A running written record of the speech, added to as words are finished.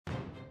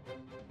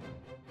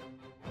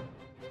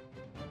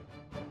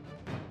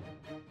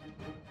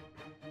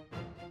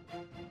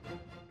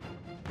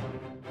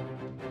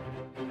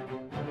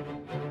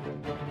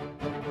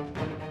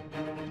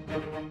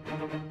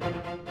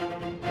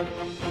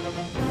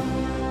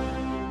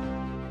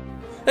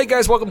Hey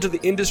guys, welcome to the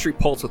Industry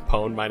Pulse with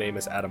Pone. My name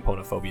is Adam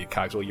Ponophobia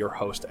Cogswell, your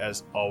host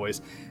as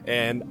always.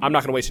 And I'm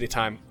not going to waste any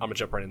time. I'm going to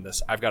jump right into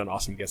this. I've got an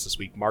awesome guest this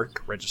week.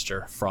 Mark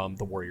Register from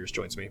the Warriors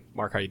joins me.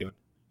 Mark, how are you doing?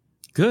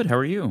 Good. How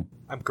are you?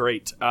 I'm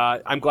great.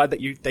 I'm glad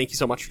that thank you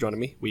so much for joining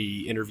me.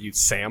 We interviewed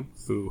Sam,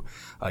 who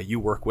you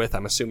work with,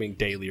 I'm assuming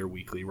daily or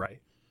weekly,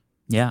 right?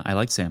 Yeah, I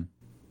like Sam.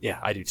 Yeah,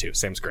 I do too.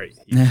 Sam's great.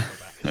 He can go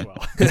back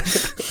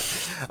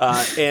as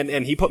well.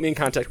 And he put me in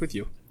contact with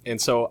you. And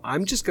so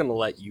I'm just going to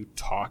let you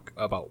talk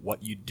about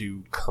what you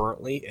do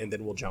currently, and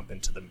then we'll jump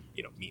into the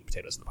meat and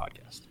potatoes of the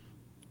podcast.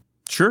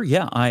 Sure,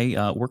 yeah.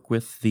 I work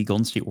with the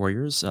Golden State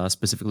Warriors,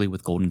 specifically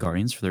with Golden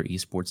Guardians for their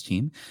esports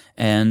team.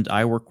 And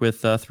I work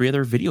with 3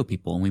 other video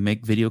people, and we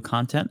make video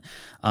content,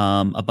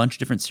 a bunch of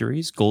different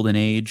series, Golden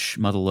Age,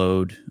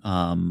 Motherlode,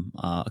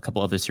 a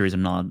couple other series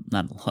I'm not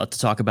allowed to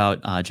talk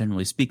about,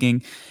 generally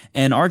speaking.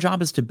 And our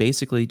job is to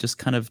basically just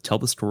kind of tell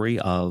the story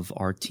of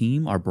our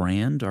team, our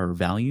brand, our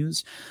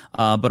values,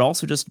 but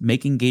also just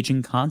make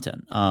engaging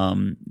content,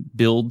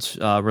 build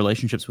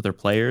relationships with our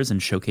players and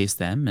showcase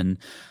them, and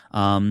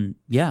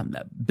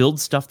build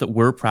stuff that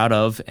we're proud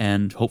of,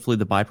 and hopefully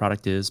the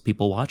byproduct is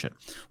people watch it.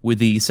 With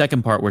the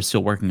second part we're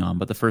still working on,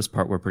 but the first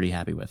part we're pretty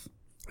happy with.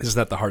 Isn't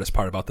that the hardest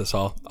part about this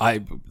all? I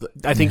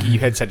think you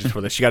had said just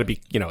for this, you got to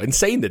be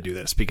insane to do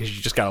this because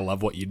you just got to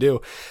love what you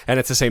do. And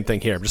it's the same thing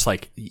here. I'm just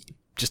like,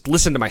 just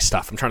listen to my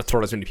stuff. I'm trying to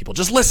throw it as many people.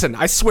 Just listen.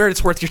 I swear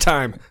it's worth your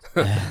time.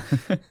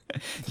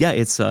 Yeah,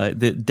 it's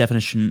the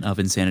definition of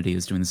insanity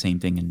is doing the same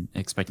thing and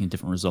expecting a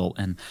different result.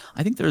 And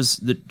I think there's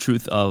the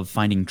truth of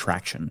finding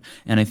traction.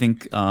 And I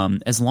think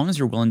as long as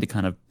you're willing to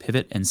kind of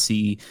pivot and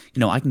see,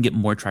 I can get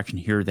more traction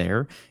here or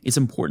there, it's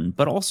important.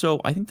 But also,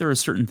 I think there are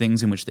certain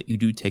things in which that you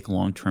do take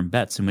long-term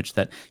bets in which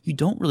that you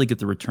don't really get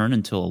the return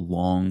until a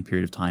long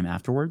period of time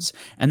afterwards.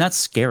 And that's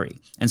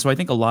scary. And so I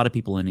think a lot of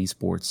people in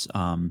esports,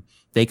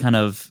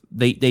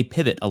 they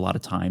pivot a lot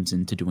of times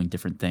into doing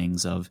different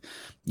things of,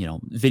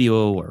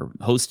 video or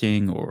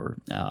hosting or,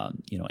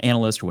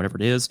 analyst or whatever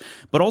it is.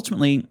 But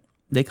ultimately,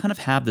 they kind of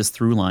have this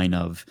through line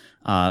of,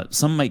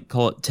 some might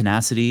call it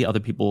tenacity, other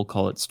people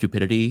call it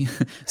stupidity,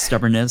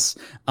 stubbornness,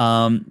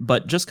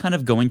 but just kind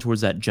of going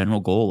towards that general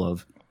goal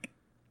of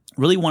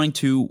really wanting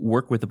to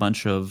work with a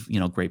bunch of,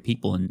 great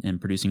people and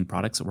producing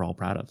products that we're all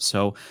proud of.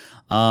 So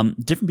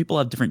different people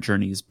have different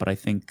journeys, but I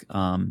think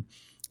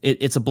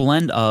it's a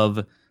blend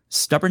of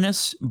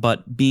stubbornness,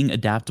 but being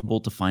adaptable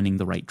to finding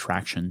the right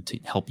traction to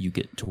help you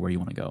get to where you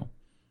want to go.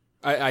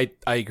 I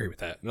agree with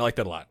that. And I like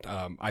that a lot.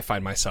 I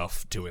find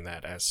myself doing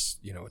that as,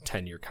 a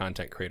 10-year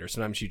content creator.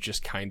 Sometimes you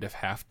just kind of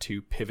have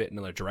to pivot in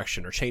another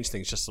direction or change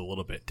things just a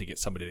little bit to get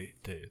somebody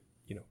to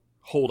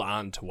hold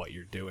on to what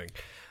you're doing.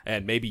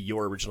 And maybe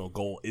your original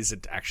goal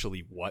isn't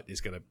actually what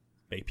is going to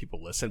make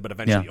people listen, but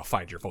eventually you'll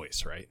find your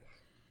voice, right?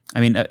 I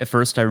mean, at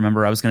first I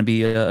remember I was going to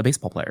be a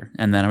baseball player,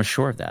 and then I was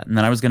sure of that. And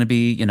then I was going to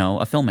be, a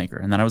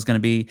filmmaker, and then I was going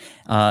to be,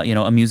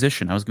 a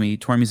musician. I was going to be a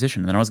touring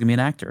musician, and then I was going to be an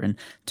actor. And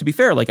to be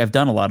fair, I've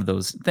done a lot of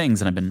those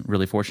things, and I've been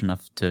really fortunate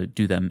enough to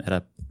do them at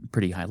a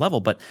pretty high level.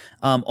 But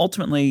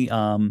ultimately,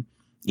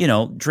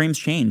 dreams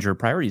change or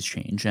priorities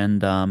change,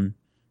 and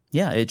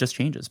it just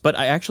changes. But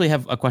I actually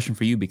have a question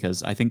for you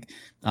because I think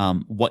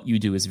what you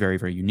do is very,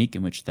 very unique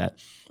in which that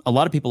a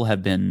lot of people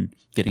have been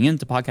getting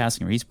into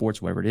podcasting or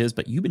esports, whatever it is,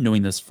 but you've been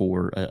doing this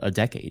for a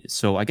decade.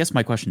 So I guess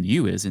my question to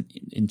you is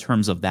in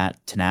terms of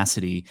that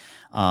tenacity,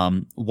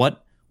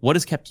 what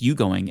has kept you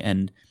going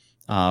and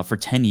for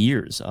 10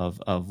 years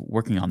of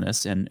working on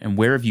this, and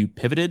where have you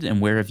pivoted and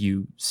where have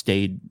you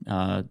stayed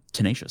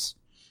tenacious?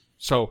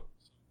 So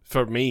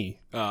for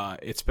me,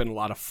 it's been a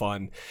lot of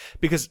fun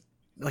because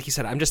like you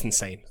said, I'm just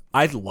insane.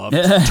 I love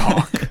to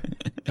talk.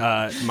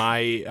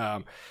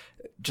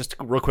 Just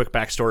a real quick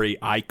backstory.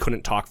 I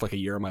couldn't talk for like a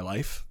year of my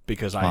life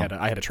because I had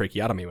a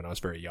tracheotomy when I was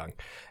very young.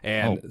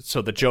 And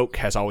so the joke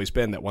has always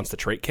been that once the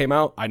trach came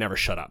out, I never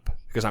shut up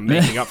because I'm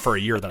making up for a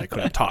year that I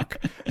couldn't talk.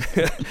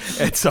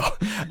 And so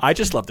I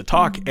just love to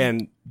talk,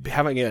 and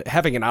having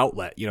an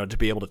outlet, to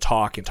be able to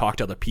talk and talk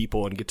to other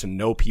people and get to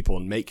know people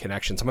and make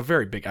connections. I'm a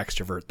very big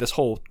extrovert. This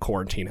whole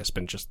quarantine has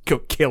been just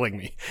killing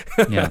me.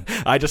 Yeah.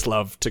 I just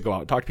love to go out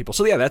and talk to people.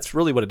 So yeah, that's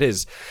really what it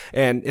is.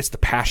 And it's the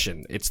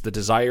passion. It's the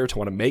desire to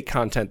want to make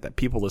content that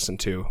people listen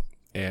to.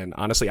 And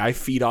honestly, I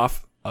feed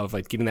off of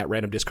getting that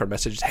random Discord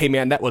message. Hey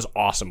man, that was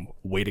awesome.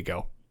 Way to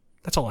go.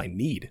 That's all I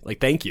need.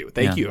 Thank you.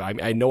 Thank you.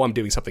 I know I'm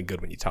doing something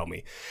good when you tell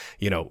me,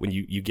 when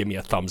you give me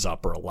a thumbs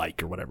up or a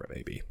like or whatever it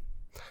may be.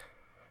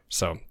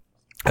 So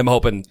I'm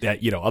hoping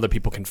that, other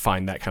people can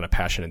find that kind of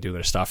passion and do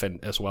their stuff,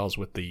 and as well as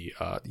with the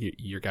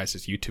your guys'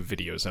 YouTube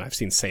videos. And I've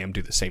seen Sam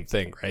do the same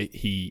thing, right?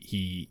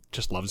 He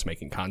just loves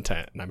making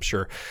content, and I'm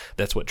sure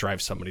that's what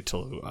drives somebody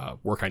to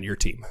work on your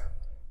team.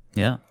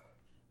 Yeah.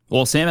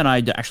 Well, Sam and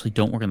I actually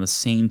don't work on the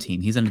same team.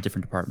 He's in a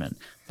different department,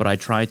 but I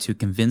try to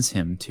convince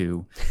him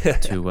to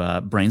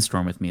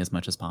brainstorm with me as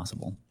much as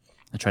possible.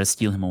 I try to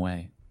steal him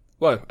away.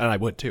 Well, and I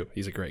would too.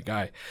 He's a great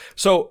guy.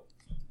 So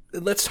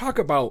let's talk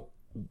about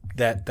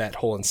that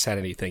whole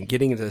insanity thing,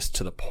 getting this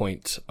to the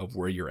point of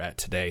where you're at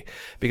today,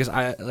 because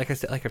like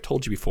I've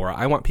told you before,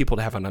 I want people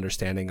to have an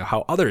understanding of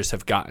how others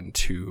have gotten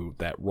to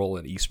that role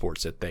in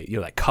esports that they,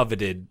 that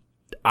coveted,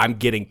 I'm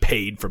getting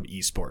paid from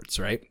esports,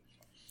 right?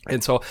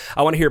 And so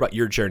I want to hear about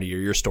your journey or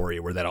your story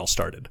where that all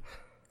started.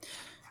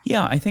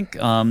 Yeah, I think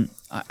I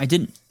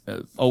didn't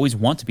always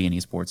want to be in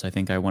esports. I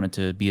think I wanted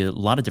to be a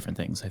lot of different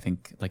things. I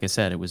think, like I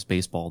said, it was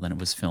baseball, then it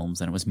was films,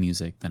 then it was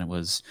music, then it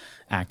was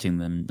acting,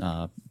 then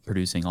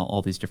producing,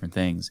 all these different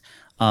things.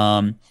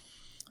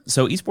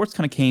 So esports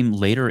kind of came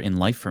later in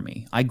life for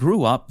me. I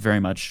grew up very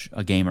much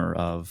a gamer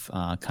of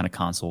kind of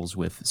consoles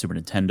with Super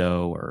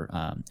Nintendo or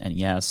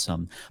NES,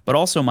 but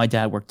also my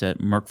dad worked at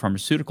Merck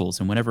Pharmaceuticals,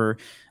 and whenever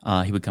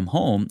he would come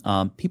home,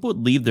 people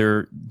would leave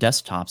their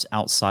desktops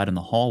outside in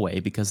the hallway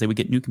because they would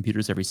get new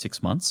computers every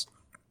 6 months.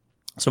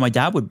 So my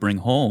dad would bring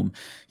home,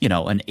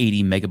 an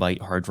 80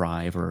 megabyte hard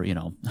drive or,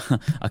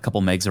 a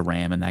couple megs of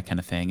RAM and that kind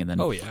of thing. And then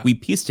we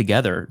pieced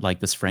together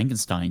like this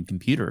Frankenstein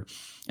computer.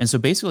 And so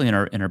basically in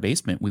our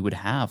basement, we would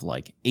have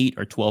like 8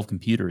 or 12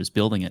 computers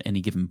building at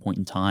any given point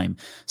in time,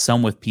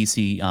 some with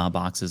PC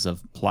boxes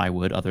of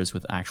plywood, others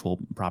with actual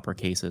proper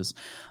cases.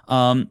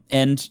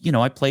 And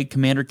I played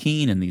Commander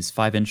Keen in these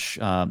 5-inch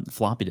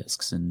floppy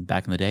disks and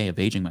back in the day of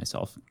aging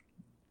myself.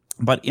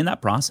 But in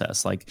that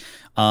process,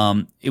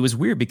 it was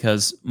weird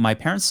because my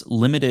parents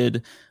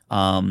limited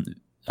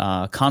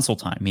console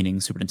time, meaning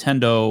Super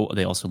Nintendo.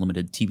 They also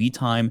limited TV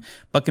time,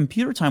 but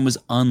computer time was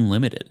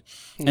unlimited.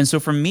 And so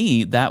for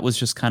me, that was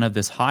just kind of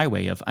this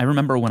highway of, I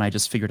remember when I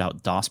just figured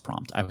out DOS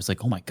prompt, I was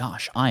like, oh my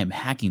gosh, I am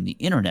hacking the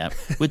internet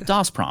with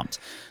DOS prompt,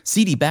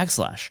 CD /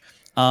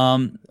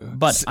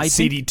 but I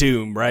CD think,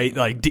 Doom, right?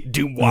 Like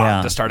Doom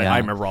to start it. I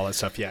remember all that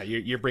stuff. Yeah,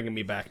 you're bringing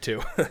me back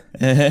too.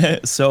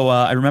 So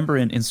I remember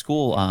in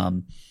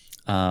school,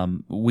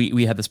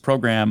 we had this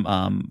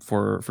program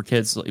for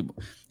kids. I'm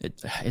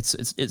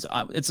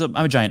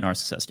a giant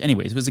narcissist.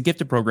 Anyways, it was a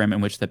gifted program in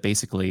which that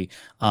basically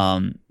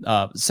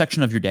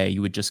section of your day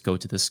you would just go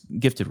to this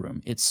gifted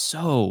room. It's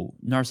so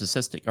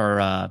narcissistic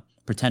or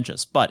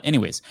pretentious. But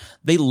anyways,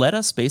 they let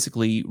us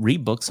basically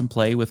read books and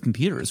play with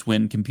computers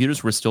when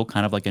computers were still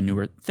kind of like a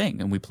newer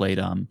thing. And we played,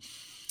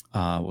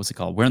 what was it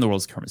called? Where in the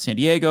World is Carmen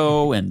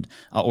Sandiego and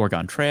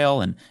Oregon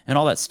Trail and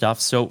all that stuff.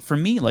 So for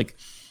me,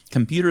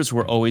 computers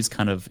were always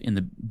kind of in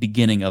the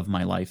beginning of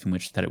my life in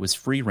which that it was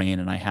free reign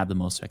and I had the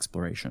most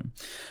exploration.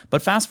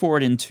 But fast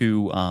forward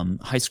into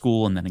high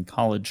school and then in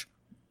college,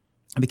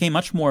 it became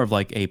much more of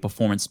like a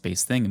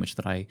performance-based thing in which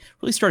that I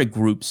really started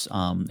groups,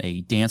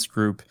 a dance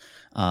group,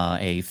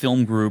 a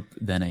film group,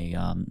 then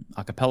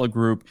a cappella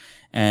group,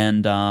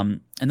 and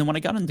then when I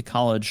got into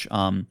college,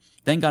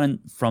 then got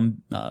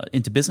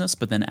into business,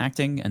 but then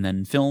acting and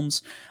then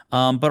films.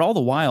 But all the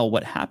while,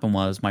 what happened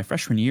was my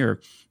freshman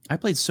year, I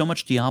played so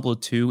much Diablo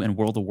 2 and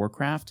World of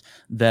Warcraft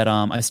that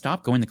I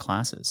stopped going to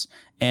classes.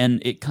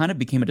 And it kind of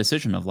became a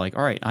decision of like,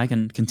 all right, I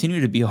can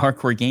continue to be a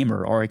hardcore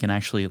gamer or I can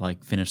actually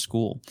finish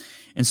school.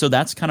 And so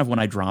that's kind of when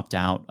I dropped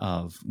out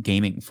of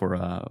gaming for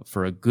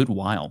a good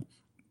while.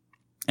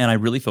 And I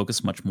really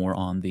focused much more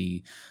on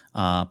the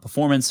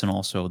performance and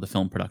also the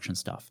film production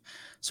stuff.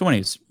 So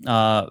anyways,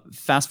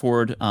 fast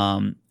forward,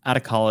 out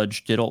of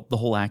college, did the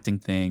whole acting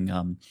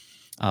thing,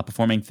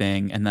 performing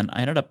thing, and then I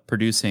ended up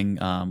producing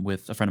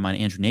with a friend of mine,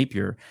 Andrew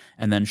Napier,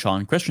 and then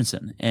Sean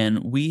Christensen.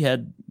 And we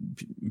had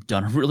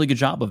done a really good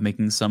job of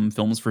making some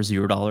films for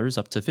 $0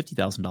 up to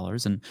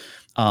 $50,000. And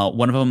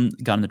one of them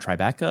got into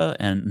Tribeca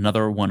and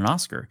another won an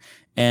Oscar.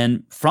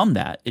 And from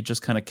that, it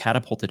just kind of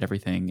catapulted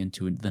everything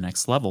into the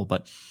next level.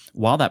 But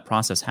while that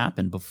process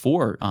happened,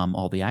 before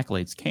all the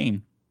accolades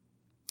came,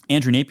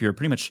 Andrew Napier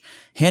pretty much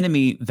handed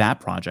me that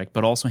project,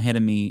 but also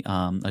handed me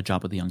a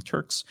job with the Young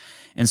Turks.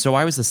 And so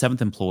I was the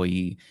 7th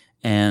employee,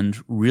 and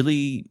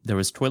really there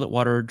was toilet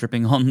water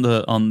dripping on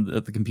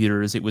the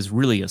computers. It was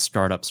really a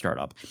startup.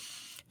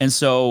 And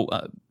so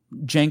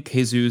Cenk,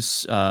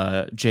 Jesus,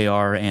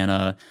 JR,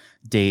 Anna,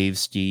 Dave,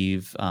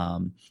 Steve,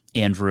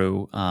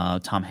 Andrew,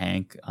 Tom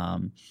Hank.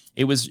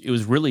 It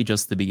was really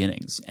just the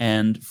beginnings.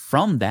 And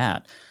from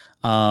that,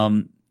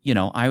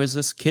 I was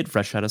this kid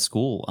fresh out of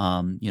school,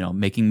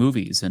 making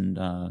movies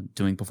and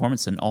doing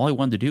performance. And all I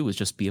wanted to do was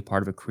just be a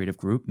part of a creative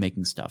group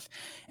making stuff.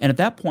 And at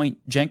that point,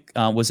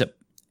 Cenk was at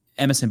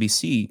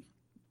MSNBC,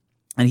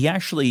 and he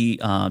actually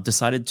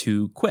decided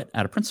to quit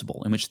out of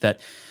principle, in which that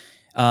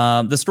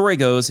the story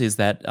goes is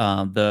that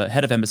the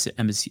head of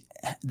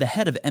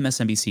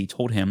MSNBC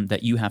told him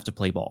that you have to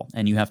play ball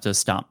and you have to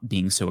stop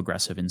being so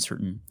aggressive in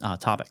certain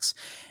topics.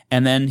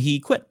 And then he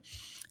quit.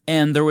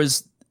 And there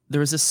was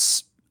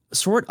this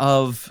sort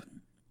of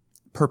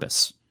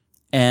purpose.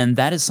 And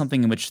that is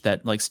something in which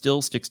that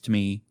still sticks to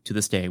me to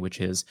this day, which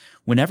is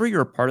whenever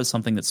you're a part of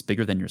something that's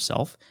bigger than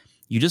yourself,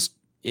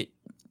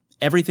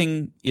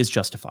 everything is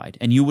justified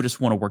and you would just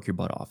want to work your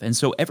butt off. And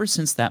so ever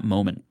since that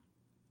moment,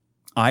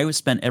 I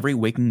spent every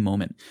waking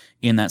moment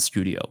in that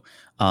studio,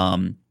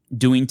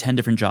 doing 10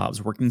 different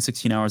jobs, working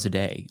 16 hours a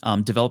day,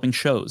 developing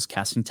shows,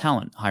 casting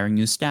talent, hiring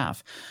new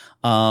staff,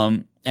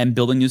 and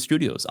building new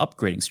studios,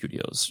 upgrading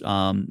studios,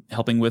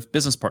 helping with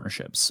business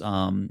partnerships,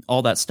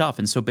 all that stuff.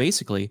 And so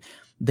basically,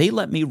 they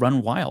let me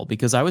run wild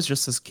because I was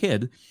just this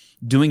kid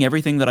doing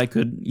everything that I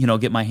could,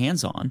 get my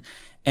hands on.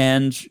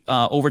 And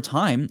over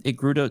time, it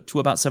grew to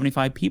about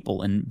 75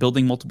 people and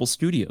building multiple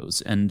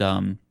studios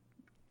and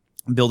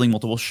building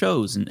multiple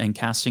shows and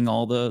casting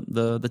all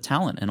the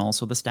talent and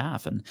also the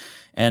staff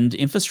and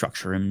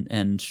infrastructure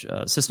and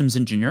systems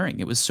engineering.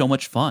 It was so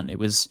much fun.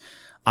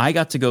 I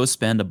got to go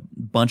spend a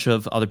bunch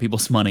of other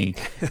people's money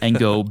and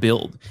go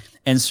build.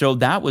 And so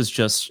that was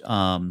just,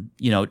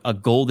 a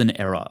golden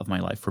era of my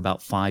life for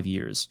about 5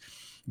 years.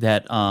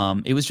 That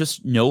it was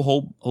just no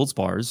holds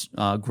bars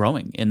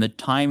growing. In the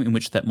time in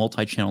which that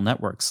multi-channel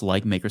networks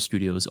like Maker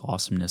Studios,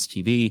 Awesomeness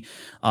TV,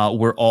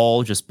 were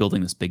all just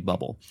building this big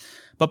bubble.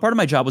 But part of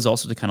my job was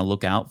also to kind of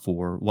look out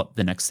for what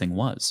the next thing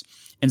was.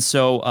 And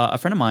so a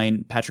friend of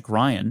mine, Patrick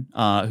Ryan,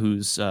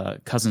 who's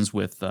cousins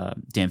with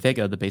Dan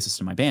Vega, the bassist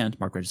in my band,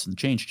 Mark Regis and the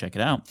Change, check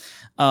it out.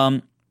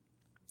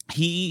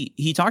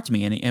 He talked to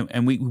me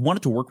and we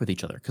wanted to work with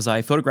each other because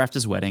I photographed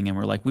his wedding and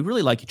we're like, we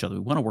really like each other.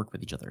 We want to work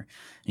with each other. And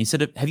he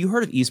said, have you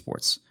heard of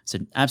esports? I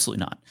said,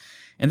 absolutely not.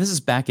 And this is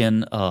back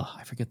in,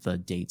 I forget the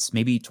dates,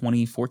 maybe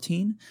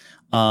 2014.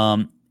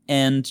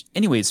 And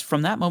anyways,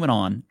 from that moment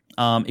on,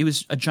 it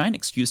was a giant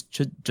excuse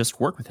to just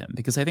work with him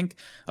because I think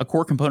a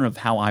core component of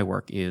how I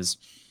work is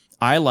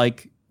I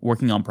like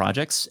working on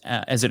projects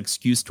as an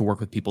excuse to work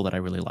with people that I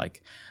really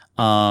like.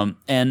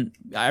 And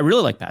I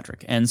really like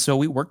Patrick. And so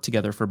we worked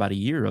together for about a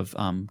year of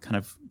kind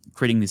of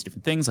creating these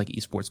different things like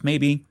esports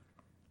maybe.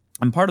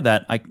 And part of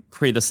that, I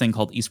created this thing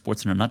called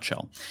Esports in a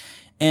Nutshell.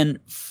 And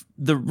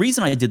the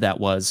reason I did that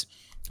was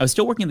I was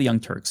still working at the Young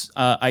Turks.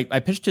 I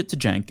pitched it to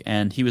Cenk,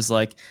 and he was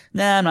like,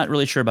 nah, I'm not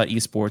really sure about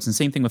esports. And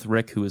same thing with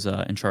Rick, who was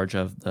in charge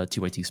of the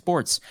TYT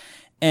Sports.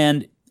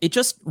 And it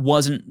just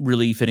wasn't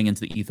really fitting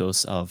into the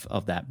ethos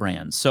of that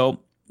brand. So,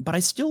 but I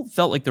still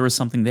felt like there was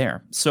something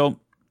there. So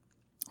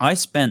I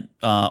spent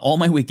all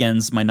my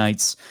weekends, my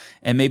nights,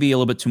 and maybe a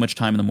little bit too much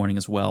time in the morning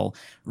as well,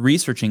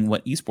 researching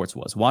what esports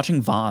was,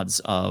 watching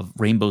VODs of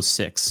Rainbow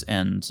Six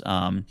and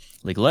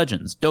League of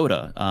Legends,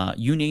 Dota.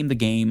 You name the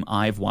game,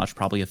 I've watched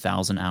probably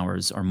 1,000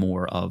 hours or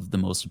more of the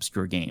most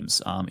obscure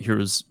games.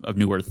 Heroes of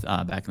Newerth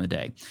back in the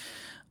day.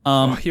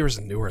 Heroes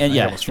of Newerth.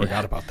 I almost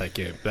forgot about that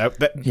game.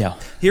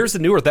 Heroes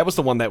of Newerth. That was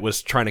the one that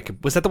was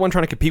was that the one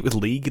trying to compete with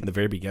League in the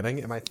very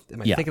beginning? Am I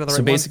thinking of the right one?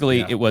 So basically,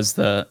 it was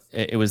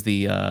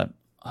the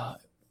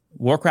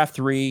Warcraft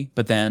 3,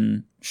 but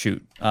then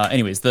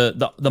anyways,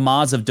 the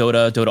mods of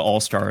Dota All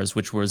Stars,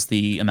 which was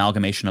the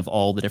amalgamation of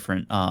all the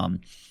different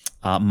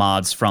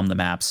mods from the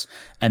maps,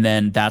 and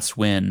then that's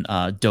when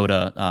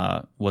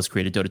Dota was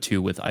created, Dota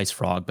 2 with Ice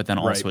Frog, but then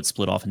also it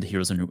split off into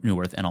Heroes of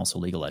Newerth and also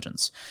League of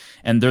Legends.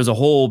 And there's a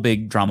whole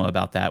big drama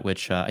about that,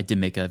 which I did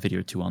make a video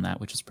or two on that,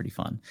 which is pretty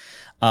fun.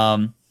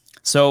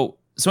 So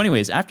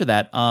anyways, after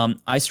that,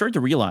 I started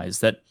to realize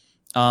that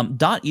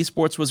Dot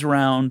Esports was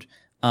around.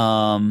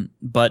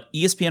 But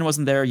ESPN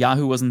wasn't there,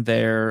 Yahoo wasn't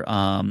there,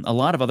 a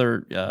lot of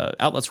other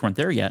outlets weren't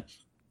there yet.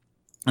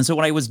 And so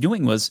what I was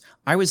doing was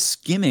I was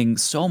skimming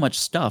so much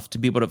stuff to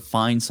be able to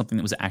find something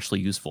that was actually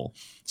useful.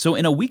 So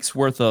in a week's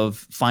worth of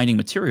finding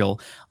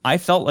material, I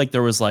felt like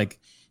there was like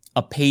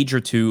a page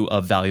or two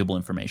of valuable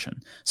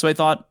information. So I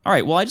thought, all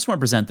right, well, I just want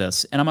to present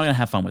this and I'm going to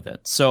have fun with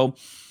it. So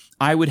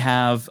I would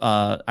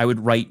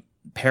write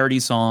parody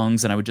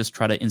songs and I would just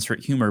try to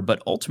insert humor,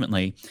 but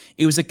ultimately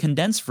it was a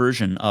condensed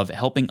version of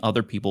helping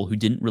other people who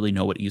didn't really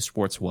know what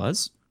esports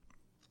was,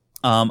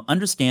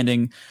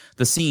 understanding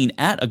the scene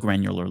at a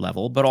granular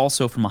level, but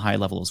also from a high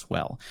level as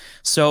well.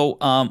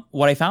 So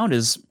what I found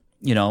is,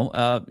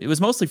 it was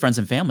mostly friends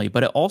and family,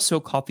 but it also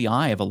caught the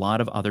eye of a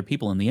lot of other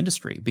people in the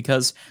industry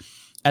because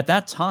at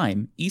that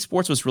time,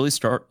 esports was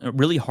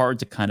really hard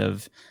to kind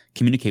of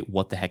communicate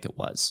what the heck it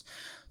was.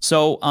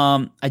 So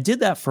I did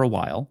that for a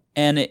while,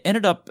 and it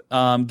ended up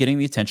getting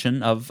the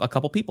attention of a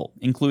couple people,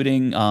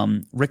 including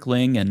Rick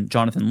Ling and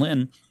Jonathan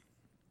Lin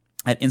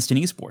at Instant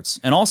Esports.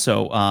 And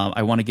also,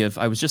 I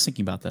was just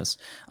thinking about this,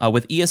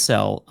 with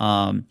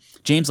ESL,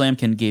 James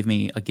Lamkin gave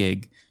me a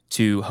gig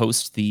to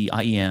host the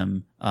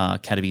IEM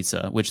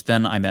Katowice, which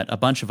then I met a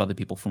bunch of other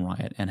people from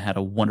Riot and had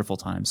a wonderful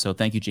time. So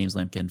thank you, James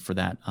Lamkin, for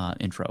that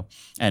intro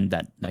and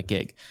that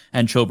gig,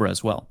 and Chobra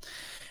as well.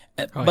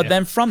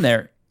 Then from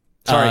there...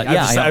 Sorry,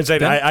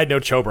 I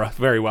know Chobra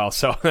very well,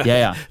 so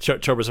yeah.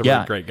 Chobra's a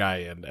really great guy,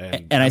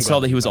 and I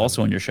saw that he was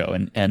also on your show,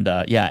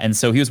 and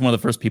so he was one of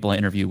the first people I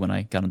interviewed when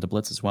I got into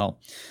Blitz as well.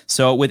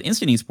 So with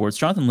Instant Esports,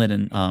 Jonathan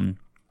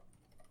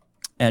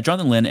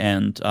Lin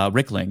and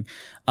Rick Ling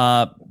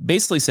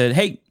basically said,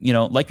 hey,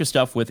 like your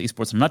stuff with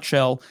Esports in a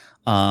Nutshell,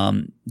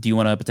 do you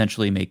want to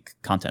potentially make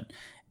content?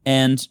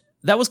 And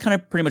that was kind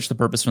of pretty much the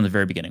purpose from the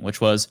very beginning, which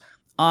was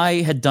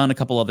I had done a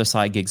couple other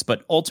side gigs,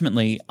 but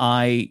ultimately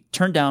I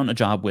turned down a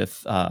job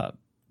with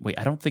wait,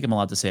 I don't think I'm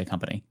allowed to say a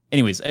company.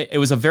 Anyways, it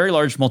was a very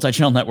large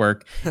multi-channel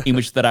network in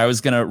which that I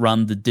was going to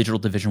run the digital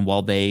division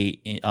while they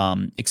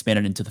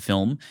expanded into the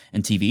film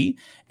and TV.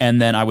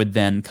 And then I would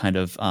then kind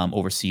of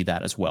oversee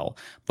that as well.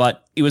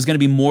 But it was going to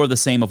be more of the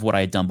same of what I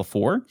had done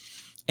before.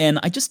 And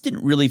I just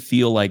didn't really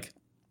feel like,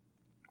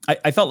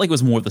 I felt like it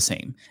was more of the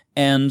same.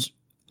 And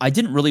I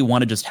didn't really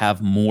want to just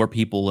have more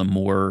people and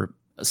more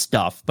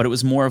stuff, but it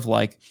was more of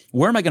like,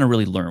 where am I going to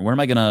really learn? Where am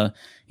I going to,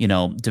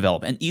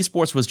 develop? And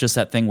esports was just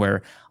that thing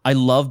where I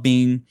love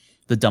being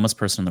the dumbest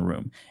person in the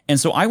room. And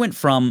so I went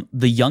from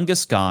the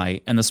youngest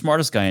guy and the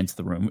smartest guy into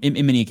the room in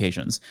many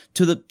occasions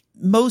to the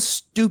most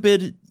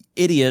stupid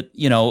idiot,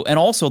 and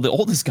also the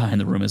oldest guy in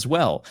the room as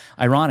well,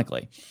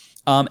 ironically.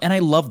 And I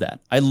love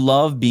that. I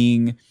love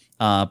being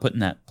put in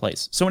that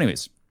place. So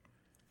anyways,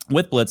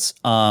 with Blitz,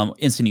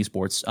 Instant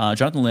Esports,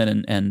 Jonathan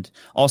Lin and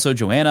also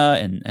Joanna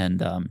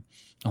and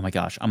oh my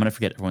gosh, I'm going to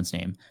forget everyone's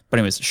name. But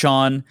anyways,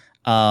 Sean,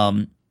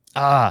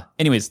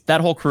 anyways,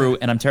 that whole crew,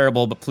 and I'm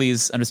terrible, but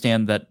please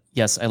understand that,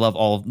 yes, I love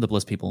all of the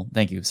Blitz people.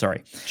 Thank you. Sorry.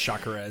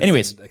 Chakrez,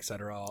 anyways, et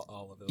cetera,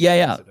 all of those.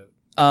 Yeah.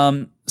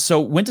 So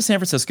went to San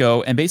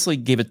Francisco and basically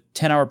gave a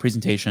 10-hour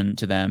presentation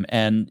to them.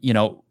 And,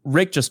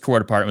 Rick just tore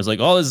it apart and was like,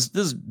 oh,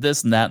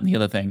 this and that and the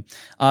other thing.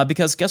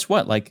 Because guess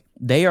what? Like,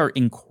 they are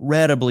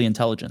incredibly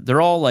intelligent.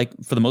 They're all, like,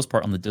 for the most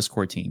part on the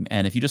Discord team.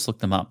 And if you just look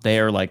them up, they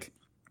are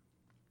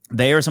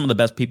some of the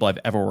best people I've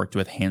ever worked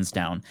with, hands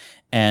down.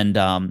 And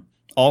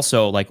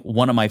also, like,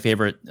 one of my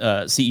favorite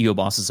CEO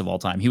bosses of all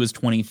time. He was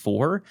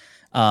 24.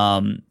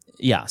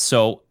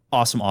 So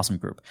awesome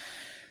group.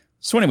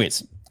 So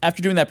anyways,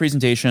 after doing that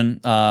presentation,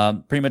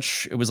 pretty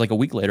much it was like a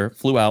week later,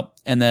 flew out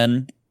and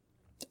then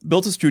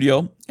built a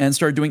studio and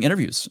started doing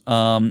interviews.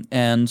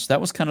 And that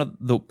was kind of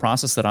the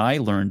process that I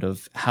learned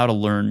of how to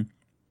learn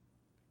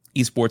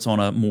esports on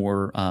a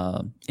more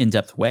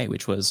in-depth way,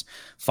 which was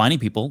finding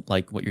people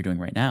like what you're doing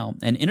right now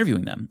and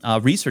interviewing them,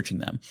 researching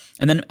them,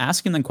 and then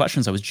asking them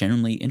questions I was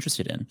genuinely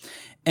interested in.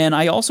 And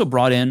I also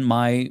brought in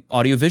my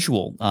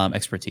audiovisual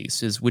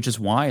expertise, which is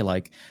why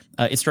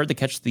it started to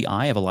catch the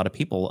eye of a lot of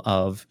people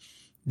of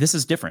this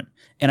is different.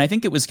 And I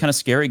think it was kind of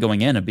scary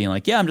going in and being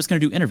like, yeah, I'm just going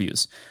to do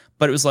interviews.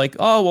 But it was like,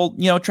 oh,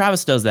 well,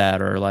 Travis does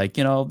that, or like,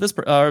 this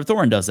or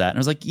Thorin does that. And I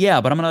was like,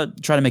 yeah, but I'm going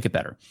to try to make it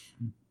better.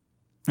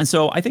 And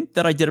so I think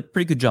that I did a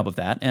pretty good job of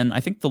that. And I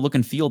think the look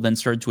and feel then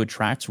started to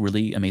attract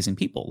really amazing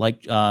people.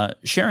 Like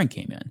Sharon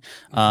came in,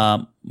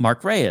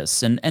 Mark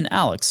Reyes and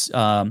Alex,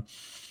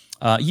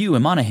 you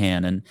and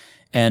Monahan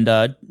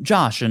and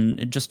Josh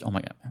and just, oh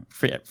my God,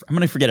 I'm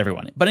going to forget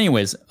everyone. But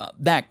anyways,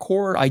 that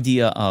core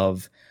idea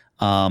of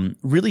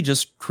really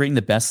just creating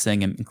the best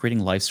thing and creating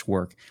life's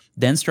work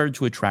then started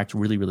to attract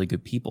really, really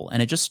good people.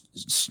 And it just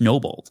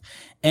snowballed.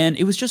 And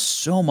it was just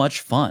so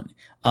much fun.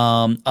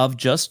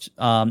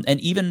 And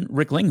even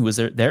Rick Ling, who was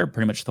there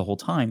pretty much the whole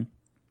time,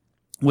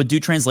 would do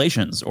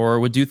translations or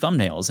would do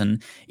thumbnails.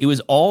 And it was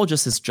all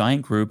just this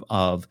giant group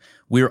of,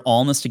 we're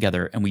all in this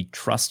together and we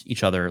trust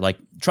each other. Like,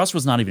 trust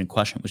was not even a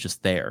question, it was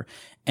just there.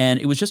 And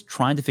it was just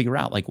trying to figure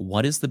out, like,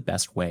 what is the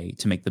best way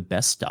to make the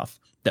best stuff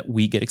that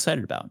we get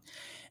excited about.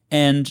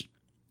 And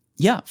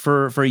yeah,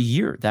 for a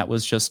year, that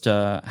was just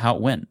how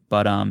it went.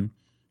 But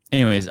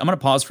anyways, I'm going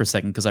to pause for a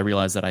second because I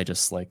realized that I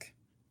just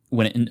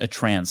went in a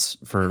trance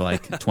for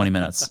 20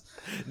 minutes.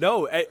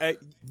 No,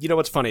 you know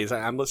what's funny is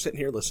I'm sitting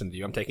here listening to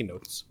you. I'm taking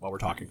notes while we're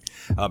talking,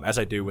 as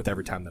I do with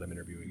every time that I'm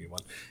interviewing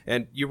anyone.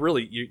 And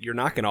you're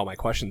knocking all my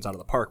questions out of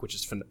the park, which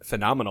is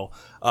phenomenal.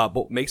 But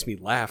what makes me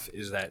laugh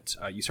is that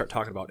you start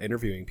talking about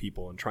interviewing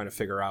people and trying to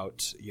figure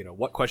out,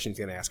 what questions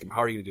you're going to ask them.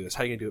 How are you going to do this?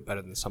 How are you going to do it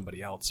better than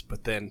somebody else?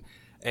 But then,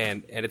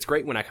 and it's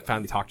great when I can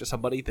finally talk to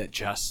somebody that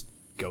just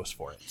goes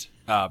for it.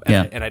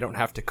 And I don't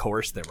have to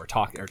coerce them or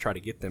try to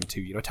get them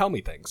to, tell me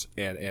things.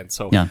 And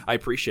so I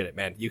appreciate it,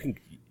 man.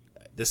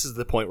 This is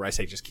the point where I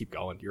say, just keep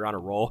going. You're on a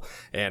roll.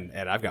 And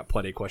I've got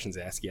plenty of questions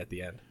to ask you at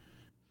the end.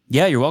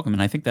 Yeah, you're welcome.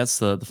 And I think that's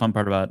the fun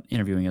part about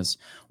interviewing is,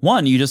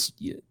 one,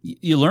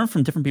 you learn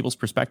from different people's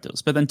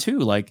perspectives, but then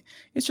two,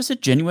 it's just a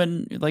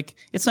genuine,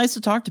 it's nice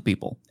to talk to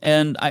people.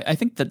 And I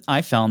think that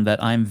I found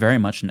that I'm very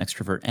much an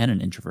extrovert and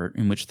an introvert,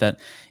 in which that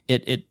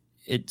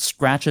it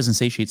scratches and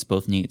satiates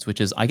both needs,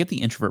 which is I get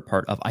the introvert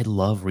part of I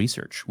love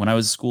research. When I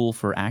was in school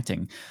for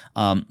acting,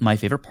 my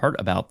favorite part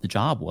about the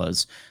job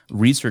was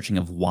researching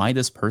of why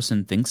this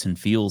person thinks and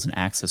feels and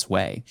acts this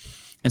way.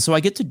 And so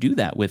I get to do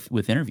that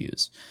with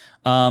interviews.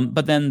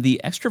 But then the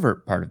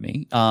extrovert part of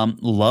me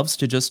loves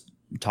to just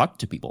talk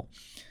to people.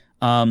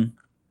 So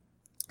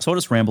I'll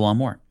just ramble on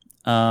more.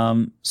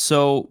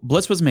 So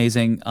Blitz was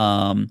amazing.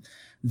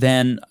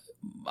 Then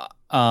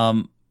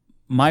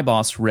my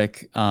boss,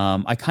 Rick,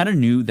 I kind of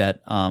knew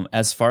that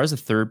as far as a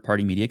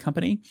third-party media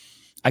company,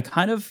 I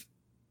kind of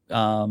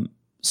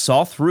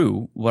saw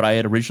through what I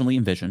had originally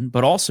envisioned,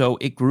 but also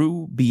it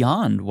grew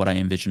beyond what I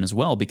envisioned as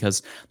well,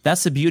 because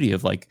that's the beauty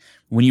of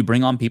when you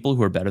bring on people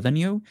who are better than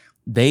you,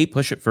 they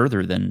push it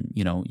further than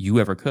you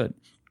ever could.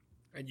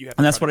 And you have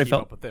and that's to what I keep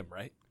felt up with them,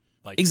 right?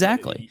 Like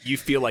Exactly. you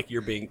feel like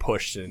you're being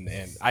pushed, and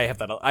I have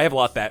that. I have a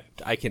lot that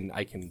I can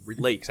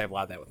relate because I have a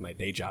lot of that with my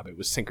day job. It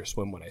was sink or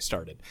swim when I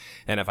started,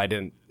 and if I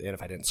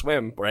didn't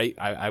swim, right,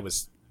 I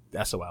was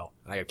SOL,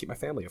 and I got to keep my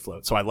family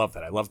afloat. So I love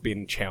that. I love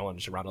being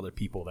challenged around other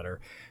people that are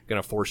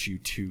going to force you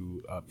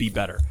to be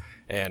better.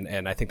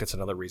 And I think that's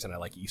another reason I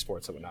like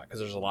esports and whatnot, because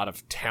there's a lot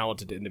of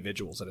talented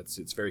individuals, and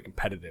it's very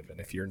competitive. And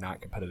if you're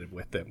not competitive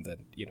with them, then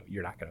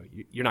you're not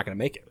gonna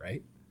make it,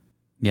 right?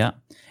 Yeah.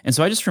 And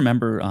so I just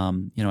remember,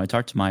 I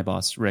talked to my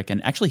boss, Rick,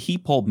 and actually he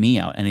pulled me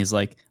out and he's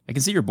like, I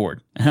can see you're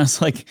bored. And I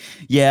was like,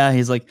 yeah.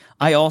 He's like,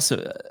 I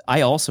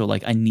also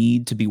like, I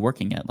need to be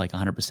working at like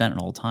 100% at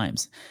all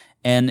times.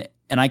 And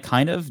I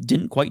kind of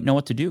didn't quite know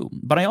what to do.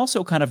 But I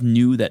also kind of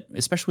knew that,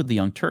 especially with the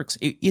Young Turks,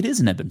 it is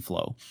an ebb and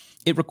flow.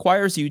 It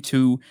requires you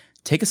to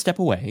take a step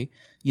away,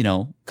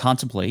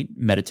 contemplate,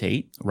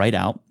 meditate, write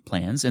out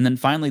plans, and then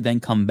finally then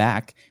come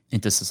back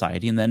into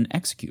society and then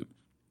execute.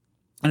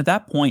 And at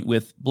that point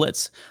with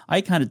Blitz,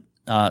 I kind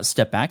of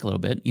stepped back a little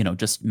bit,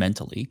 just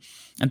mentally,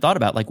 and thought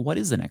about like, what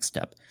is the next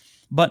step?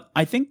 But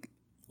I think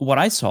what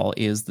I saw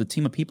is the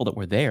team of people that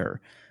were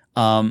there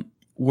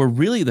were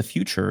really the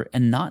future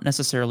and not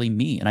necessarily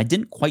me. And I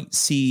didn't quite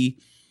see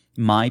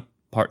my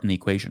part in the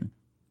equation.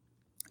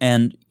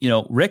 And,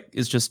 Rick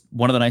is just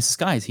one of the nicest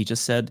guys. He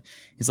just said,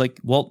 he's like,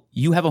 well,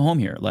 you have a home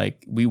here.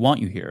 Like, we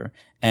want you here.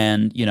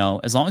 And,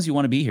 as long as you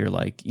want to be here,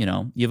 like, you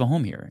have a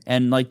home here.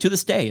 And like, to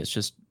this day, it's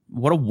just,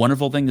 what a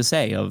wonderful thing to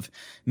say of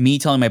me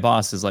telling my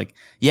boss is like,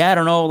 yeah, I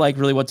don't know like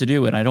really what to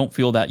do and I don't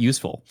feel that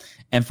useful.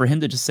 And for him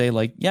to just say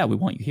like, yeah, we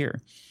want you here.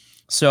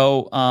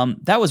 So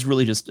that was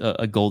really just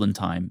a golden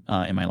time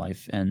in my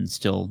life, and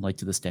still like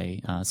to this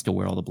day, still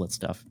wear all the Blitz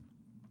stuff.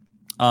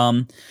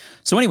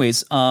 So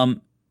anyways,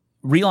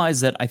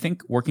 realized that I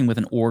think working with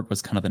an org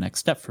was kind of the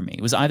next step for me.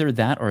 It was either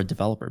that or a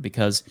developer,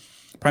 because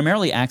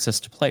primarily access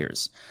to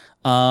players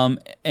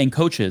and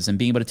coaches and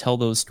being able to tell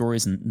those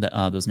stories and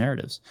those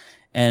narratives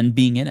and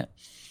being in it.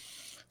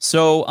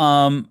 So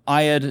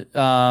I had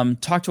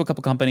talked to a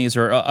couple companies,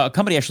 or a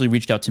company actually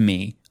reached out to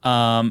me.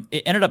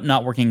 It ended up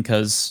not working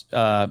because,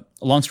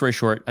 long story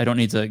short, I don't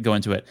need to go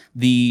into it.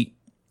 The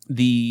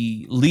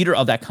leader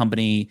of that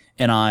company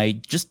and I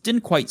just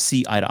didn't quite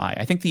see eye to eye.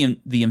 I think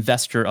the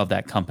investor of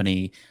that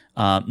company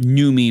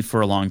knew me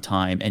for a long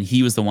time, and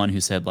he was the one who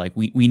said like,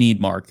 we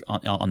need Mark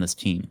on this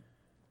team.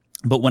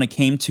 But when it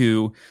came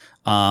to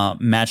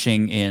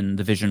matching in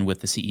the vision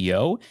with the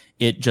CEO,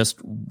 it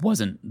just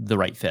wasn't the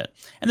right fit.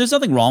 And there's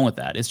nothing wrong with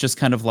that. It's just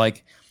kind of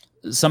like,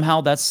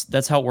 somehow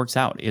that's how it works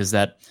out, is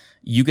that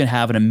you can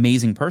have an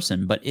amazing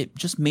person, but it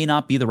just may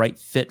not be the right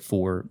fit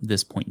for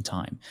this point in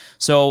time.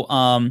 So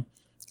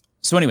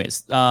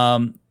anyways,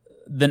 then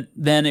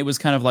it was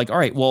kind of like, all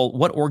right, well,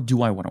 what org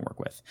do I want to work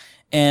with?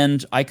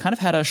 And I kind of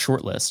had a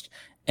short list.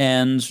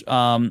 And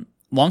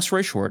long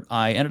story short,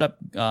 I ended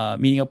up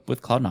meeting up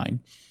with Cloud9,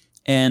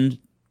 and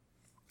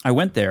I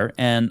went there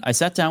and I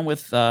sat down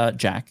with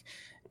Jack,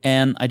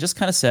 and I just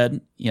kind of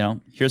said,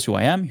 here's who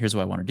I am, here's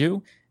what I want to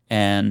do.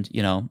 And,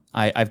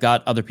 I've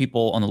got other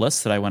people on the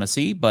list that I want to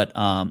see, but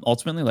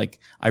ultimately, like,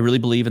 I really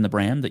believe in the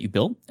brand that you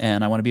built,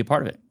 and I want to be a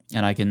part of it.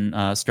 And I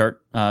can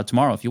start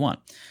tomorrow if you want.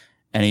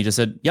 And he just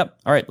said, yep,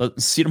 all right,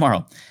 let's see you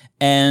tomorrow.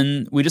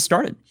 And we just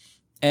started.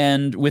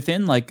 And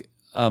within like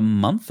a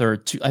month or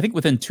two, I think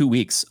within 2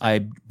 weeks, I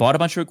bought a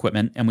bunch of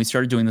equipment, and we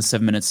started doing the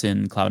 7 Minutes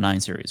in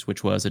Cloud9 series,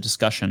 which was a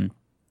discussion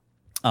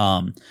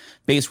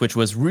base, which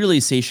was really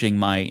satiating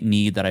my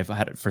need that I've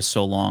had for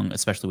so long,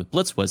 especially with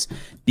Blitz, was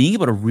being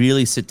able to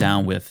really sit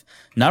down with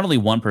not only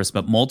one person,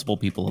 but multiple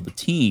people of the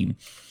team,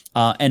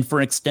 and for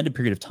an extended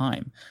period of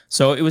time.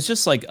 So it was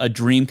just like a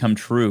dream come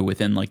true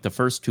within like the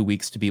first 2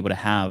 weeks to be able to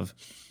have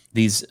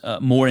these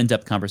more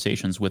in-depth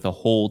conversations with a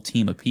whole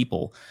team of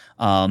people,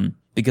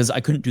 because I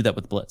couldn't do that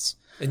with Blitz.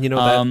 And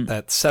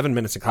that 7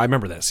 Minutes, I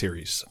remember that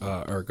series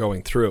or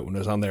going through it when it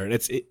was on there,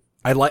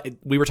 and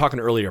we were talking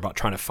earlier about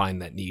trying to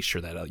find that niche,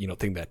 or that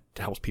thing that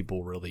helps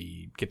people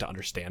really get to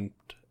understand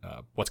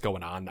what's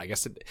going on, I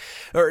guess,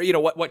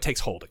 what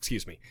takes hold.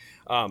 Excuse me.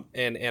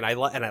 And I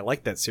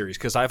like that series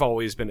because I've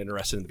always been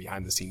interested in the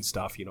behind the scenes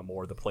stuff.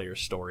 More of the player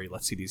story.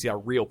 Let's see, these are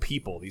real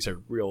people. These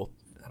are real.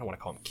 I don't want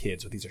to call them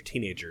kids, but these are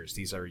teenagers.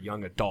 These are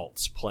young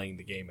adults playing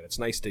the game, and it's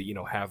nice to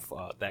have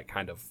that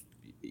kind of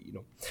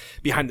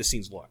behind the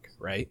scenes look,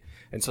 right?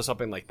 And so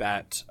something like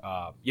that,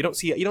 you don't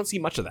see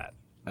much of that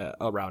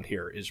around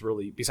here, is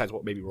really, besides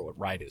what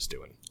Riot is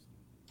doing.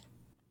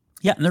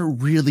 Yeah, and they're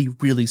really,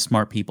 really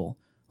smart people.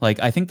 Like,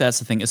 I think that's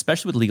the thing,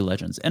 especially with League of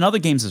Legends and other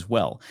games as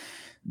well.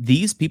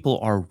 These people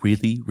are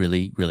really,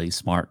 really, really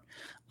smart.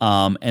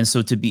 And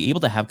so to be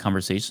able to have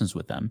conversations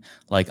with them,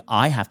 like,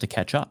 I have to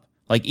catch up.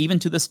 Like, even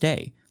to this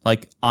day,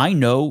 like, I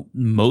know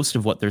most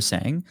of what they're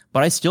saying,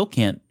 but I still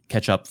can't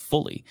catch up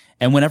fully.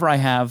 And whenever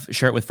I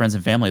share it with friends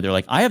and family, they're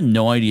like, I have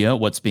no idea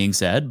what's being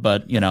said,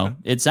 but,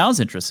 it sounds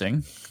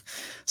interesting.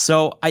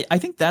 So I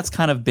think that's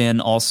kind of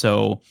been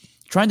also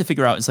trying to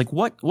figure out, it's like,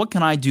 what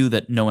can I do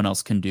that no one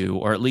else can do?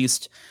 Or at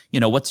least,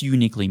 what's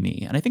uniquely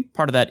me? And I think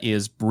part of that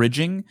is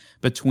bridging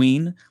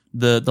between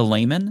the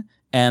layman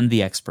and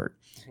the expert.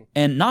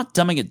 and not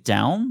dumbing it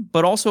down,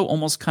 but also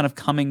almost kind of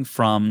coming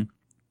from,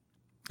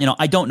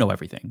 I don't know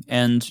everything.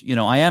 And,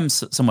 I am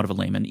somewhat of a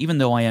layman, even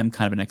though I am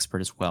kind of an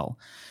expert as well.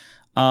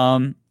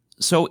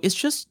 So it's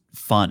just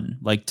fun.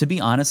 Like, to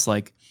be honest,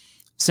 like,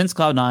 since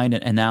Cloud9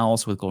 and now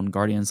also with Golden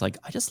Guardians, like,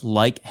 I just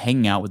like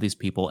hanging out with these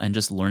people and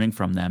just learning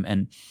from them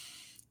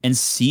and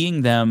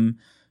seeing them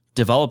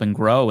develop and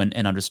grow and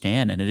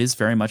understand. And it is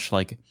very much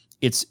like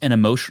it's an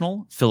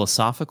emotional,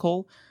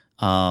 philosophical,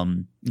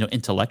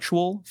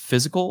 intellectual,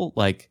 physical,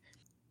 like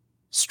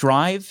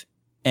strive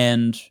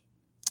and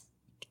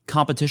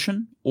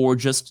competition or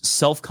just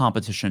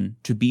self-competition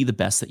to be the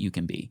best that you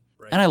can be.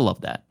 Right. And I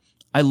love that.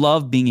 I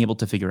love being able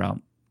to figure out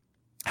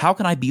how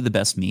can I be the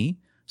best me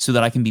so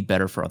that I can be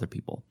better for other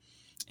people.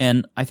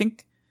 And I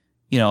think,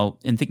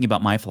 in thinking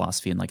about my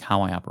philosophy and like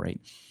how I operate,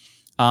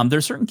 there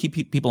are certain key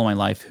people in my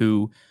life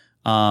who,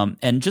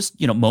 and just,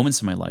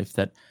 moments in my life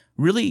that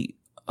really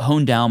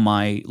hone down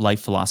my life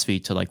philosophy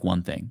to like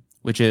one thing,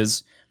 which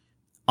is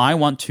I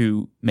want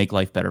to make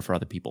life better for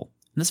other people.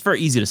 And that's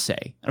very easy to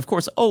say. And of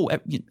course,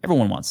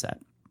 everyone wants that.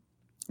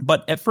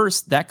 But at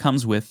first, that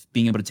comes with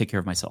being able to take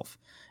care of myself.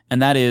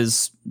 And that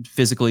is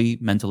physically,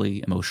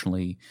 mentally,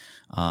 emotionally,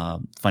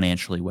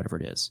 financially, whatever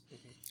it is.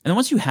 And then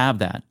once you have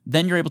that,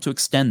 then you're able to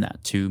extend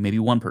that to maybe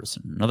one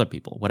person, other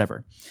people,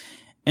 whatever.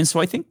 And so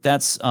I think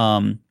that's,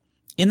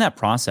 in that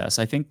process,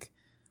 I think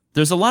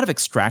there's a lot of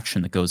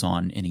extraction that goes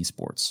on in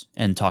esports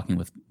and talking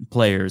with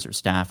players or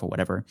staff or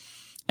whatever.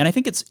 And I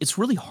think it's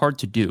really hard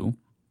to do.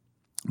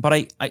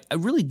 But I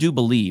really do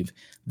believe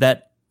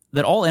that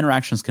all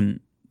interactions can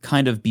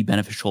kind of be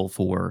beneficial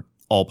for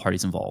all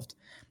parties involved.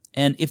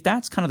 And if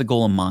that's kind of the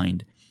goal in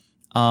mind,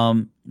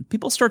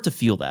 people start to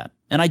feel that.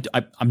 And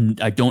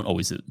I don't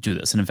always do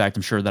this. And in fact,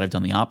 I'm sure that I've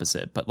done the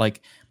opposite. But like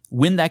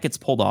when that gets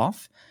pulled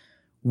off,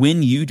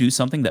 when you do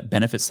something that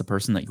benefits the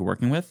person that you're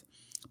working with,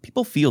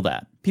 people feel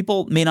that.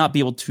 People may not be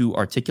able to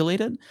articulate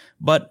it,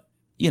 but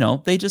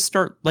they just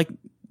start like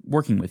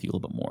working with you a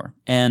little bit more.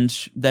 And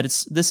that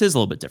this is a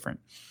little bit different.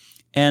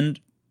 And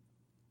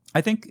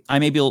I think I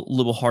may be a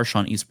little harsh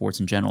on esports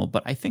in general,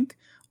 but I think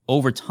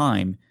over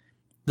time,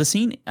 the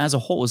scene as a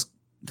whole has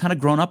kind of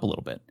grown up a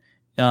little bit.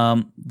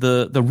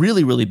 The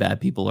really, really bad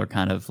people are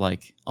kind of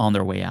like on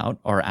their way out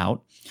or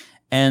out.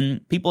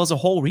 And people as a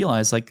whole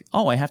realize like,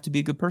 oh, I have to be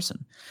a good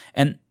person.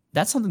 And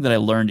that's something that I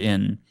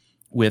learned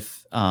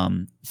with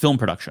film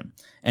production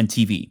and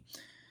TV.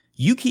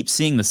 You keep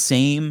seeing the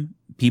same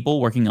people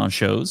working on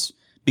shows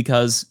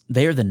because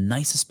they are the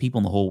nicest people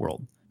in the whole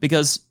world.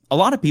 Because a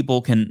lot of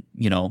people can,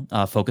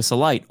 focus a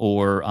light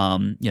or,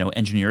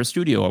 engineer a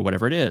studio or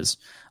whatever it is.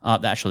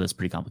 Actually, that's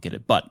pretty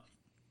complicated. But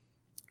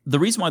the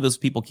reason why those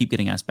people keep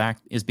getting asked back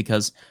is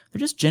because they're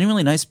just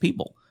genuinely nice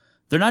people.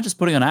 They're not just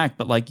putting on an act,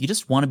 but like you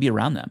just want to be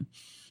around them.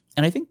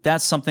 And I think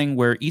that's something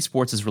where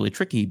esports is really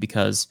tricky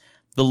because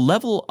the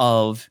level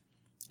of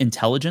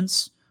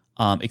intelligence,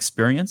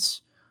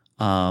 experience,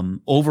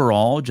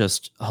 overall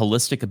just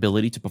holistic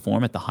ability to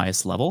perform at the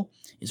highest level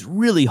is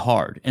really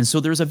hard. And so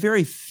there's a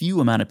very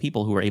few amount of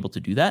people who are able to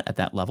do that at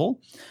that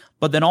level.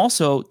 But then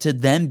also to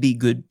then be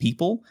good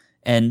people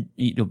and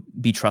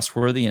be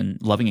trustworthy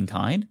and loving and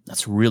kind,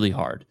 that's really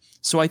hard.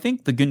 So I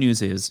think the good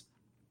news is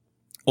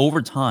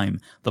over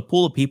time, the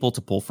pool of people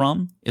to pull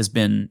from has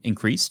been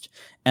increased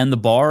and the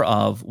bar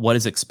of what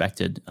is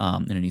expected in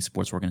an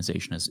esports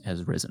organization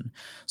has risen.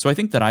 So I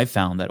think that I've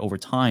found that over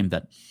time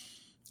that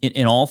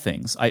in all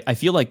things, I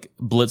feel like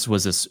Blitz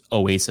was this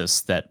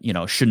oasis that,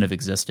 shouldn't have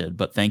existed.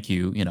 But thank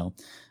you,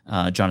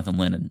 Jonathan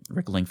Lin and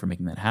Rick Ling for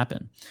making that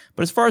happen.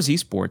 But as far as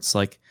esports,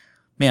 like,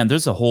 man,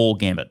 there's a whole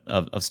gamut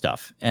of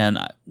stuff. And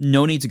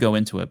no need to go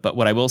into it. But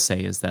what I will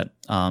say is that,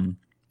 I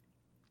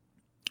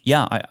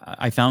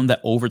found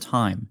that over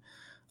time,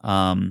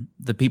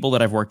 the people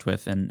that I've worked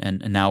with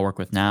and now work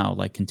with now,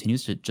 like,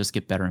 continues to just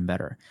get better and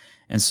better.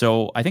 And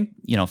so I think,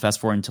 fast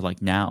forward to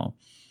like now,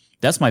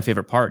 that's my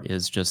favorite part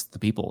is just the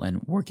people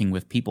and working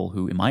with people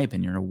who, in my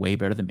opinion, are way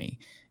better than me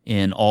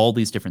in all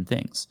these different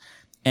things.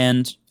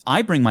 And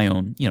I bring my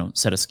own,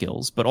 set of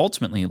skills, but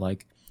ultimately,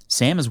 like,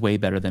 Sam is way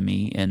better than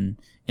me in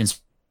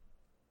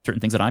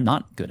certain things that I'm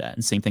not good at.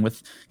 And same thing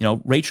with,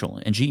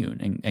 Rachel and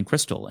Jiyun and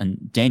Crystal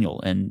and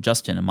Daniel and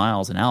Justin and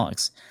Miles and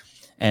Alex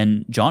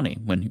and Johnny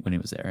when he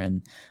was there.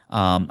 And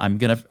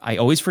I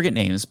always forget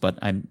names, but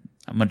I'm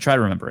going to try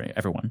to remember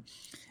everyone.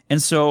 And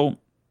so,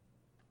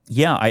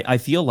 yeah, I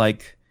feel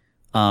like,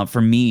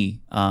 for me,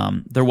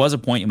 there was a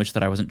point in which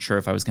that I wasn't sure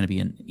if I was going to be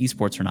in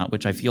esports or not,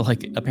 which I feel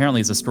like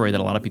apparently is a story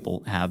that a lot of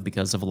people have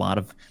because of a lot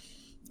of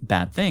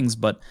bad things.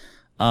 But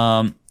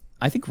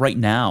I think right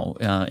now,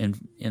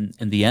 in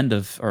the end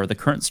of, or the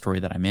current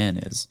story that I'm in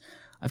is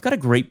I've got a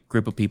great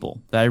group of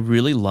people that I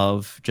really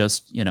love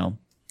just,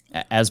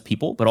 as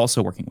people, but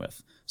also working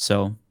with.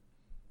 So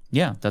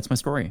yeah, that's my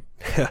story.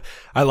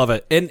 I love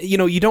it. And,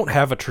 you don't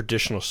have a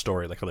traditional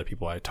story like other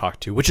people I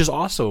talk to, which is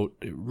also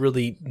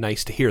really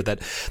nice to hear that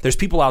there's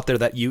people out there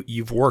that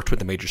you've worked with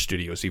the major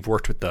studios, you've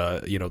worked with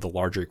the, the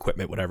larger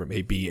equipment, whatever it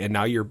may be. And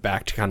now you're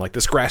back to kind of like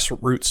this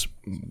grassroots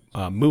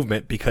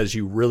movement because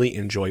you really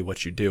enjoy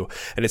what you do.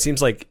 And it seems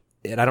like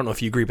and I don't know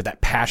if you agree, but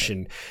that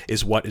passion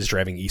is what is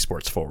driving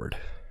esports forward.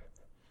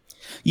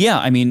 Yeah,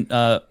 I mean,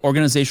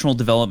 organizational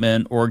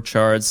development, org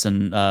charts,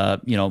 and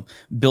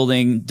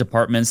building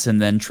departments,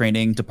 and then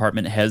training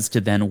department heads to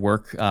then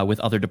work with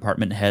other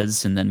department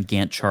heads, and then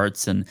Gantt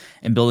charts, and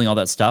building all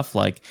that stuff.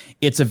 Like,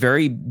 it's a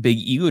very big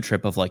ego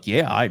trip of like,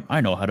 yeah,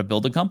 I know how to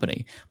build a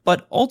company,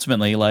 but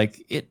ultimately,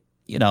 like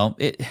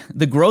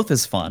the growth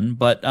is fun,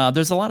 but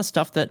there's a lot of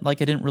stuff that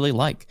like I didn't really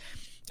like,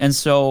 and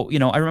so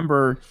I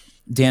remember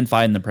Dan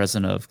Fiden, the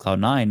president of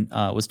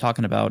Cloud9, was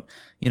talking about,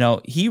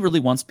 he really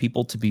wants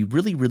people to be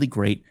really, really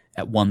great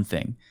at one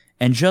thing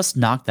and just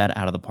knock that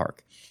out of the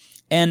park.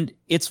 And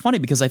it's funny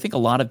because I think a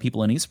lot of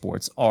people in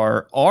esports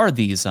are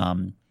these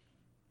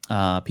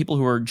people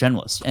who are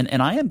generalists.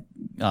 And I am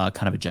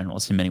kind of a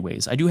generalist in many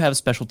ways. I do have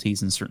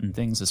specialties in certain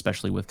things,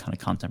 especially with kind of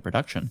content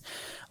production.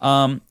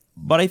 But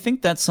I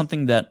think that's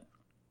something that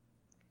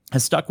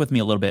has stuck with me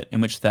a little bit,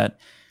 in which that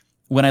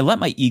when I let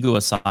my ego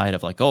aside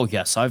of like, oh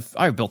yes,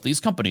 I've built these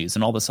companies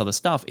and all this other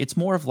stuff, it's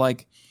more of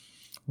like,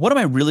 what am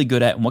I really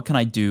good at, and what can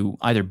I do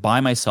either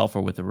by myself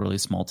or with a really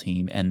small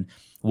team, and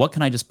what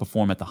can I just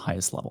perform at the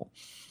highest level?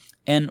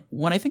 And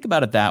when I think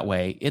about it that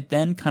way, it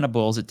then kind of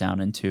boils it down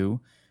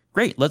into,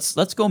 great,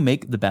 let's go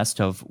make the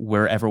best of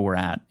wherever we're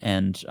at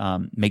and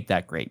make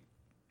that great.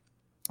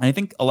 And I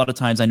think a lot of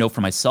times, I know for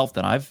myself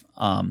that I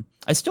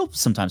still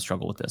sometimes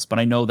struggle with this, but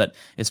I know that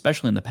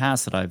especially in the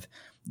past that I've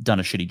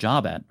done a shitty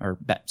job at, or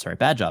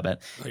bad job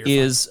at,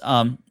 is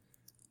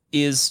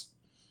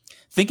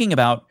thinking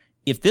about,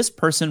 if this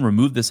person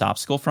removed this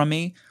obstacle from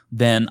me,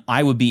 then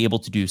I would be able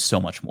to do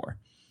so much more.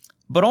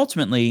 But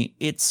ultimately,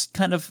 it's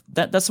kind of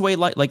that's the way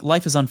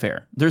life is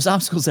unfair. There's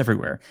obstacles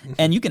everywhere,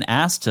 and you can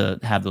ask to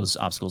have those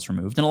obstacles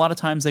removed, and a lot of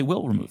times they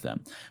will remove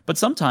them. But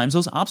sometimes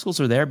those obstacles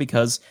are there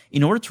because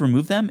in order to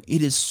remove them,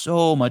 it is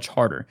so much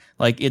harder.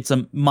 Like, it's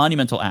a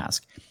monumental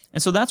ask.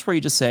 And so that's where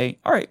you just say,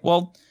 all right,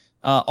 well,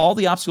 all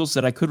the obstacles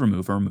that I could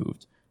remove are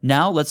removed.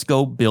 Now let's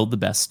go build the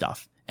best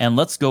stuff, and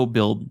let's go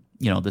build,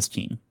 this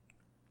team.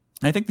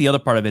 And I think the other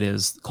part of it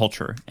is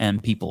culture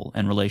and people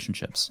and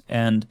relationships,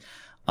 and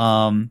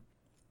building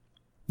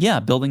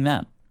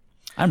that.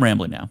 I'm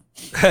rambling now.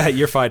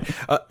 You're fine.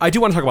 I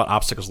do want to talk about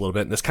obstacles a little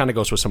bit, and this kind of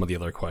goes with some of the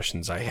other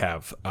questions I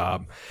have.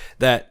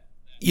 That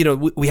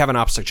we have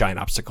a giant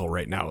obstacle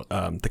right now,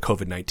 the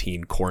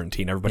COVID-19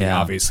 quarantine. Everybody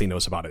obviously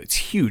knows about it. It's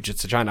huge.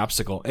 It's a giant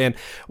obstacle. And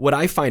what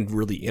I find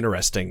really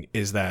interesting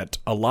is that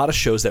a lot of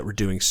shows that were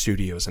doing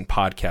studios and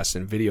podcasts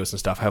and videos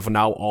and stuff have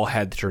now all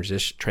had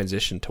the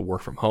transition to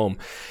work from home.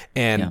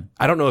 And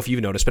I don't know if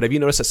you've noticed, but have you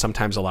noticed that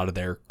sometimes a lot of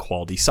their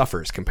quality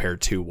suffers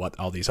compared to what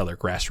all these other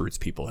grassroots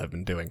people have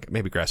been doing?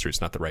 Maybe grassroots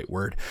is not the right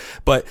word,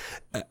 but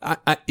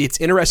it's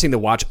interesting to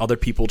watch other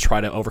people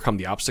try to overcome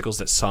the obstacles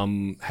that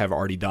some have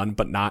already done,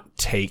 but not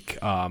take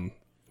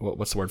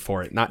what's the word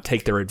for it? Not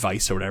take their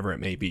advice or whatever it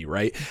may be,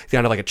 right?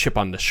 Kind of like a chip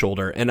on the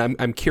shoulder. And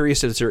I'm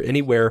curious, is there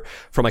anywhere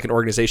from like an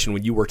organization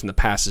when you worked in the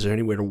past, is there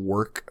anywhere to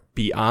work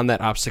beyond that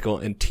obstacle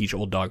and teach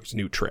old dogs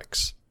new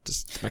tricks?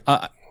 Does my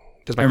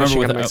question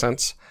make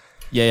sense?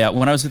 Yeah.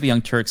 When I was with the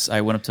Young Turks,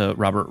 I went up to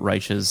Robert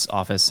Reich's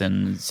office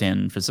in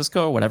San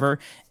Francisco or whatever.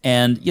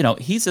 And,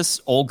 he's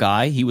this old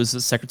guy. He was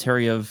the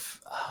secretary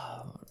of,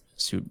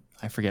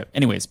 I forget.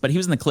 Anyways, but he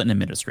was in the Clinton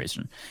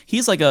administration.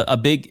 He's like a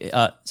big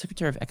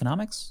Secretary of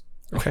Economics.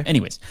 Okay.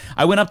 Anyways,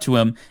 I went up to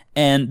him,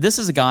 and this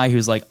is a guy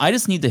who's like, I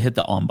just need to hit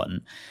the on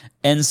button.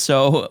 And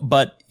so,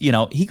 but,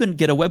 he couldn't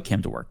get a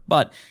webcam to work.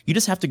 But you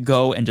just have to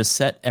go and just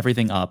set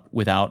everything up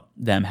without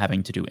them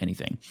having to do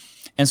anything.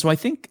 And so I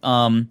think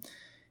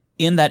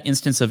in that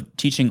instance of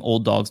teaching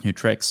old dogs new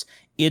tricks,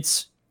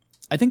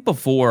 I think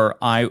before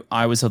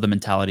I was of the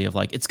mentality of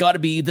like, it's got to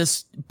be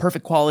this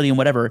perfect quality and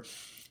whatever.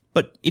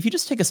 But if you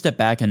just take a step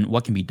back and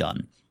what can be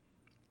done,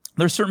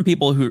 there's certain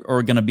people who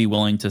are going to be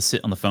willing to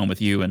sit on the phone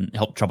with you and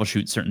help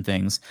troubleshoot certain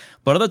things.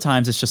 But other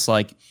times it's just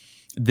like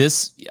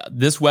this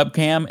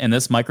webcam and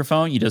this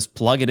microphone, you just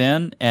plug it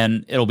in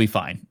and it'll be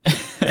fine.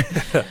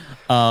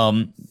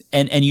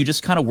 And you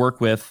just kind of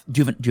work with,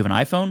 do you have an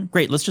iPhone?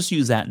 Great, let's just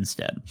use that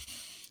instead.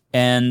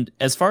 And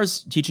as far as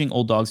teaching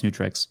old dogs new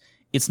tricks,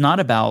 it's not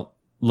about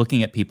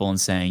looking at people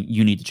and saying,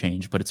 you need to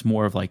change, but it's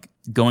more of like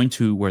going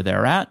to where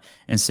they're at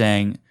and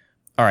saying,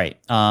 all right,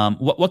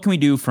 what can we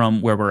do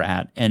from where we're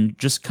at, and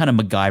just kind of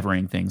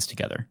MacGyvering things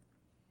together.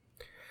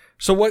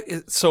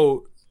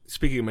 So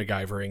speaking of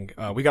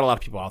MacGyvering, we got a lot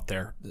of people out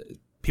there,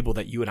 people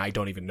that you and I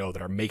don't even know,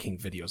 that are making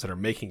videos, that are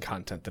making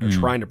content, that are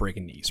trying to break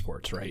into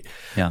esports, right?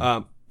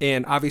 Yeah.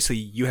 And obviously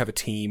you have a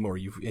team, or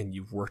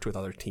you've worked with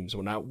other teams.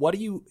 What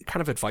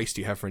kind of advice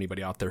do you have for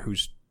anybody out there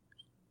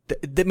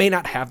that may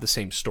not have the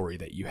same story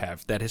that you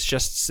have, that is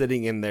just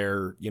sitting in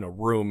their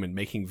room and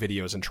making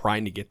videos and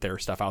trying to get their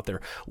stuff out there?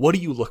 What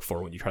do you look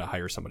for when you try to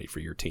hire somebody for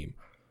your team?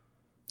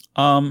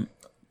 I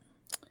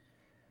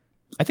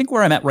think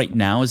where I'm at right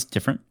now is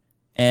different,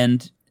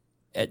 and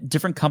at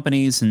different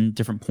companies and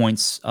different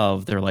points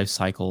of their life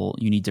cycle,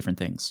 you need different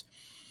things.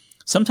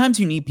 Sometimes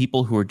you need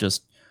people who are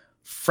just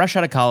fresh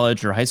out of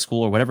college or high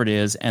school or whatever it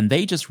is, and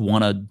they just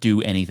want to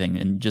do anything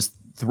and just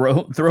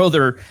throw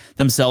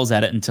themselves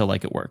at it until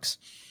like it works.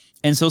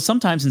 And so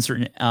sometimes in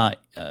certain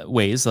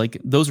ways, like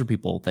those are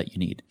people that you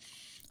need.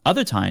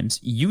 Other times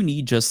you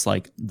need just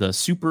like the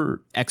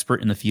super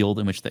expert in the field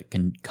in which that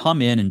can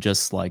come in and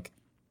just like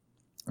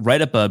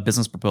write up a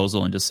business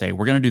proposal and just say,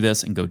 we're going to do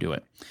this and go do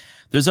it.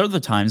 There's other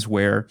times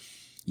where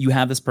you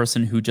have this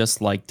person who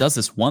just like does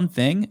this one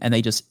thing and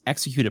they just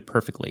execute it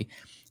perfectly.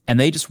 And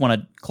they just want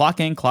to clock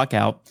in, clock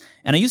out.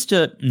 And I used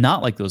to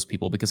not like those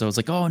people because I was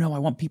like, oh no, I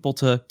want people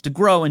to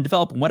grow and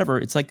develop and whatever.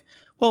 It's like,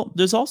 well,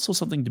 there's also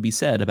something to be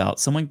said about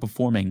someone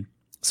performing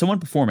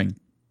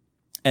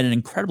at an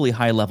incredibly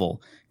high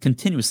level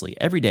continuously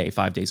every day,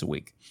 5 days a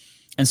week.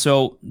 And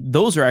so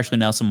those are actually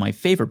now some of my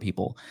favorite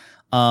people.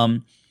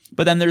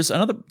 But then there's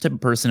another type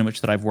of person in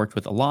which that I've worked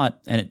with a lot,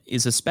 and it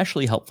is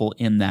especially helpful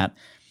in that,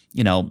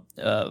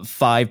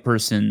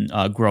 5-person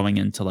growing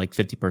into like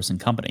 50-person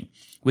company,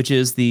 which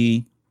is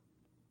the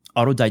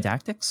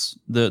autodidactics,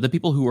 the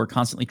people who are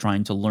constantly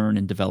trying to learn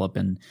and develop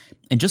and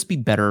just be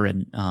better,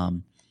 and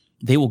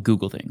they will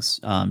Google things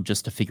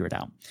just to figure it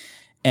out.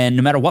 And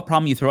no matter what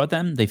problem you throw at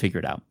them, they figure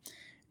it out.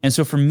 And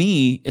so for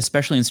me,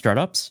 especially in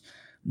startups,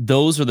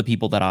 those are the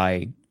people that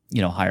I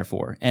hire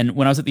for. And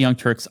when I was at the Young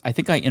Turks, I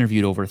think I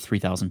interviewed over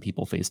 3,000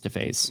 people face to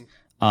face.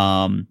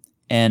 And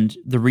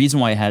the reason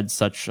why I had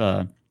such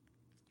a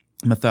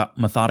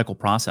methodical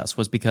process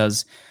was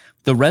because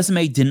the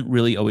resume didn't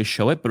really always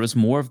show it, but it was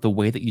more of the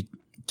way that you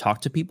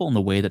talk to people and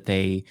the way that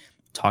they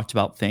talked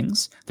about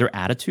things, their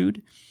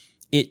attitude.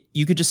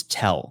 You could just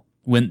tell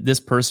when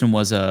this person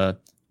was a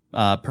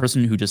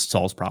person who just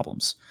solves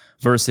problems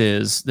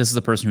versus this is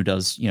a person who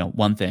does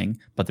one thing,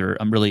 but they're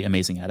really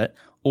amazing at it,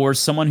 or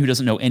someone who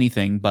doesn't know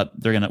anything, but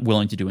they're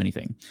willing to do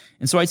anything.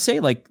 And so I'd say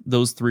like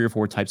those 3 or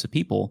 4 types of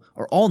people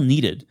are all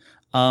needed.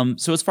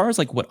 So as far as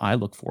like what I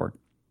look for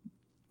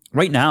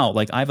right now,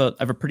 like I have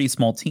a pretty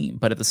small team,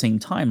 but at the same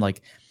time,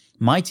 like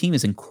my team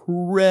is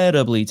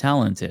incredibly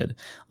talented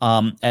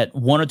at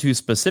 1 or 2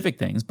 specific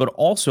things, but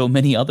also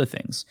many other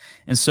things.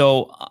 And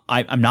so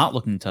I'm not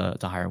looking to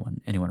hire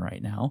anyone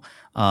right now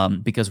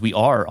because we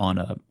are on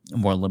a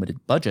more limited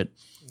budget.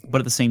 But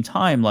at the same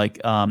time, like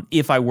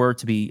if I were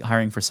to be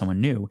hiring for someone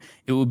new,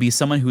 it would be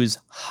someone who is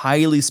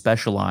highly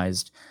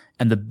specialized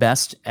and the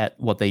best at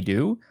what they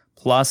do,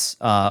 plus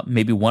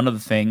maybe one other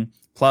thing,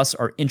 plus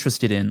are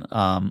interested in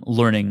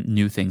learning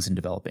new things and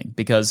developing.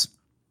 Because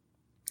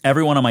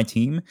everyone on my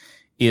team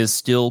is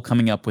still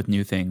coming up with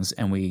new things,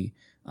 and we,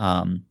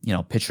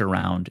 pitch it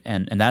around,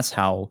 and that's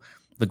how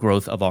the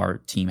growth of our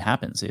team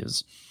happens.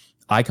 Is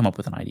I come up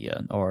with an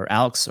idea, or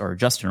Alex, or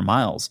Justin, or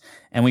Miles,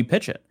 and we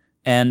pitch it,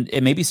 and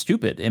it may be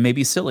stupid, it may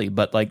be silly,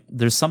 but like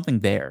there's something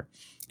there.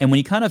 And when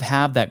you kind of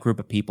have that group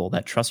of people,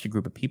 that trusted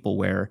group of people,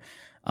 where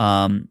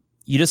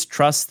you just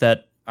trust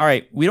that, all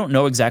right, we don't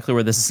know exactly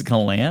where this is going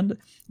to land,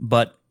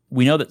 but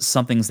we know that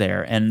something's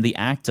there, and the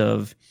act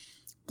of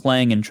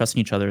playing and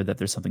trusting each other that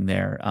there's something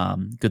there,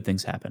 good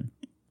things happen.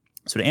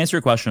 So to answer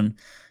your question,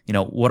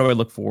 what do I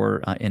look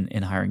for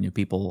in hiring new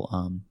people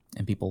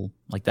and people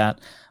like that?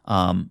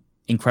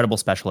 Incredible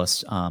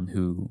specialists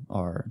who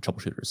are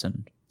troubleshooters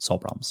and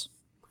solve problems.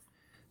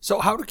 So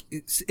how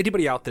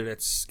anybody out there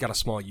that's got a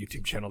small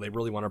YouTube channel, they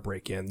really want to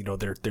break in,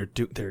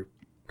 they're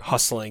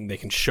hustling, they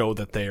can show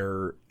that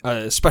they're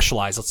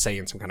specialized, let's say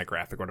in some kind of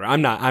graphic or whatever.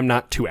 I'm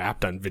not too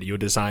apt on video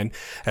design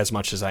as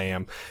much as I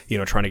am,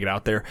 trying to get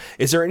out there.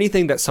 Is there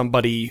anything that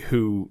somebody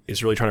who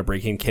is really trying to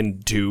break in can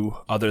do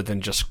other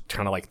than just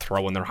kind of like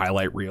throw in their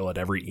highlight reel at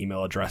every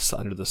email address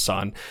under the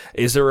sun?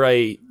 Is there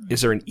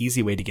an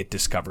easy way to get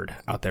discovered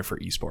out there for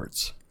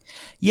esports?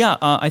 Yeah,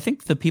 I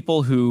think the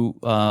people who,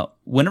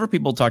 whenever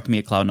people talk to me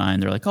at Cloud9,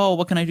 they're like, oh,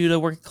 what can I do to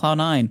work at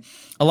Cloud9?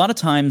 A lot of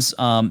times,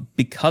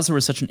 because there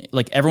was such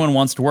everyone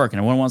wants to work and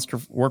everyone wants to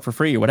work for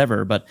free or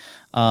whatever, but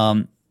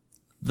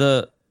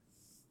the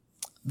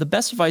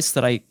best advice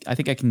that I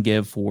think I can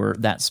give for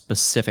that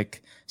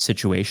specific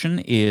situation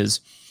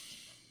is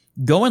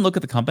go and look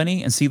at the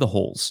company and see the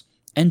holes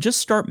and just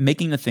start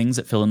making the things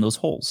that fill in those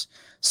holes.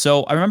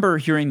 So I remember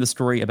hearing the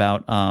story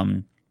about...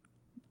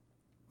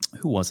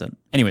 who was it?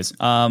 Anyways,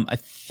 I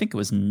think it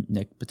was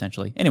Nick,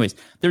 potentially. Anyways,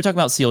 they were talking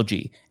about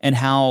CLG and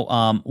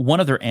how one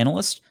of their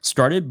analysts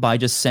started by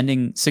just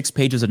sending 6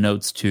 pages of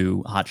notes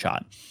to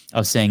Hotshot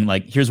of saying,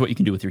 like, here's what you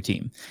can do with your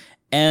team.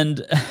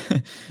 And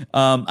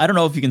I don't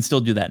know if you can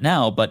still do that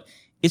now, but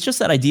it's just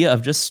that idea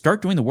of just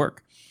start doing the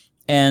work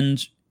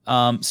and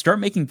start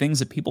making things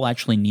that people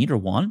actually need or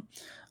want.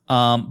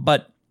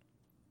 But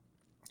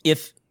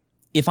if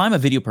I'm a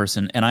video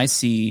person and I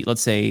see,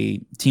 let's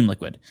say, Team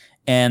Liquid,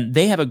 and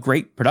they have a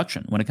great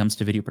production when it comes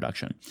to video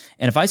production.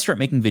 And if I start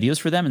making videos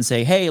for them and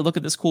say, hey, look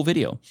at this cool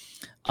video,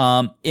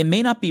 it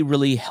may not be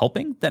really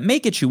helping. That may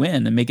get you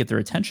in and may get their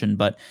attention,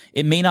 but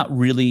it may not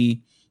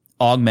really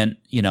augment,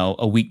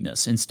 a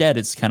weakness. Instead,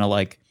 it's kind of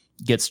like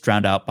gets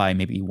drowned out by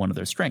maybe one of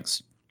their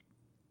strengths.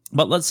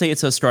 But let's say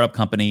it's a startup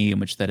company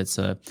in which that it's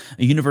a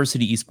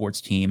university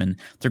esports team and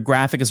their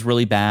graphic is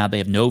really bad. They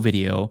have no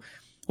video.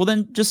 Well,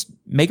 then just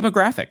make them a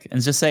graphic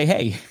and just say,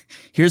 hey,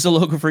 here's a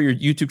logo for your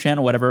YouTube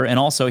channel, whatever. And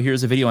also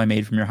here's a video I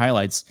made from your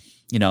highlights,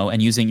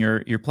 and using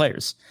your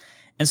players.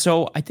 And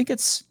so I think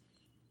it's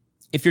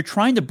if you're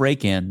trying to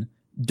break in,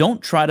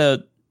 don't try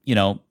to,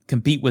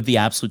 compete with the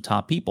absolute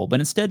top people, but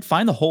instead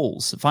find the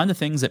holes, find the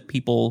things that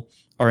people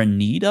are in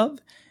need of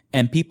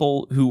and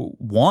people who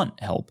want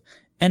help,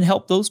 and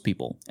help those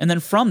people. And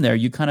then from there,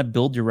 you kind of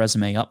build your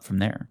resume up from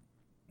there.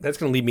 That's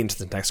going to lead me into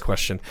the next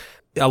question.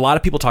 A lot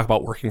of people talk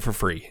about working for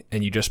free,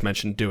 and you just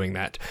mentioned doing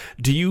that.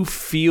 Do you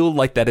feel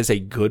like that is a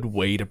good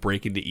way to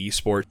break into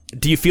esports?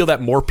 Do you feel that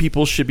more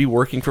people should be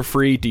working for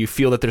free? Do you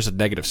feel that there's a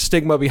negative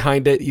stigma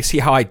behind it? You see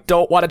how I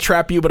don't want to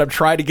trap you, but I'm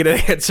trying to get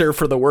an answer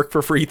for the work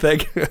for free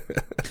thing?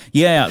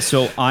 Yeah,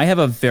 so I have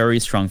a very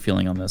strong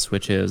feeling on this,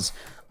 which is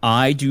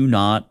I do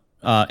not,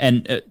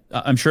 and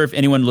I'm sure if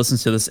anyone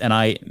listens to this and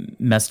I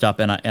messed up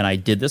and I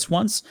did this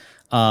once,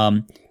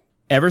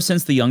 ever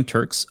since the Young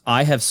Turks,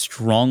 I have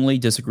strongly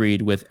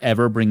disagreed with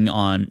ever bringing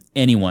on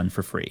anyone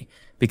for free,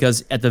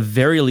 because at the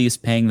very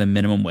least paying the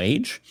minimum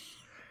wage,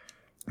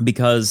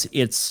 because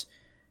it's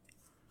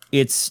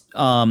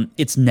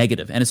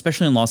negative. And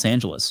especially in Los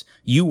Angeles,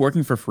 you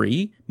working for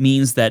free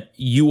means that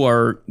you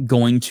are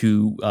going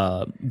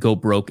to go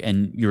broke,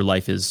 and your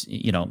life is,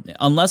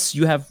 unless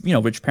you have,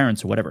 rich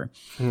parents or whatever.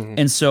 Mm-hmm.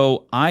 And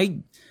so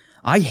I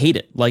hate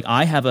it. Like,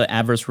 I have an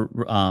adverse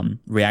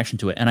reaction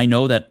to it. And I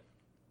know that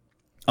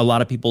a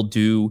lot of people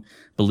do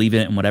believe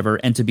in it and whatever.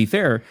 And to be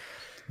fair,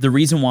 the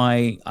reason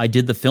why I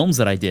did the films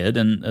that I did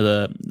and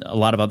a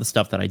lot of other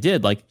stuff that I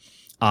did, like,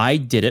 I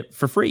did it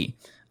for free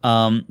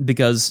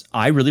because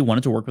I really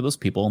wanted to work with those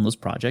people on those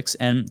projects.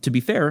 And to be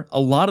fair, a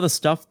lot of the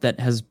stuff that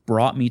has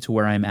brought me to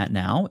where I'm at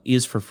now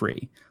is for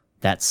free.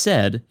 That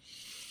said,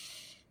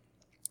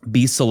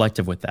 be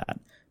selective with that,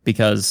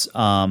 because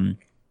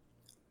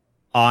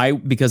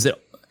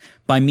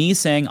by me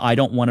saying I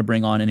don't want to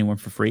bring on anyone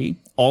for free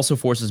also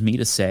forces me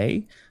to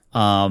say,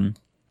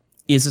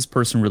 is this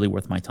person really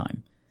worth my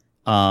time?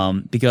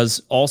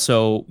 Because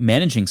also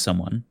managing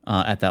someone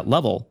at that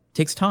level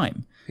takes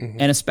time. Mm-hmm.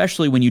 And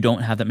especially when you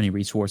don't have that many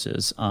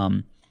resources,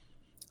 it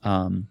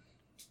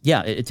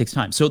takes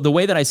time. So the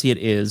way that I see it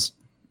is,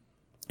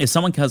 if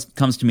someone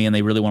comes to me and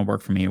they really want to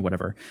work for me or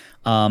whatever,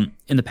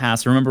 in the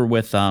past, I remember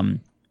with,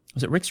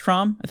 was it Rick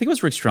Strom? I think it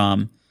was Rick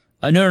Strom.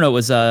 No, it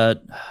was...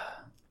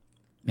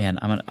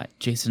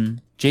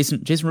 Jason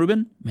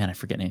Rubin? Man, I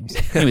forget names.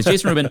 Anyways,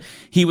 Jason Rubin,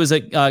 he was a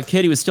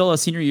kid. He was still a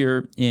senior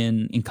year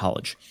in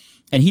college.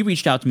 And he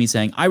reached out to me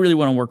saying, I really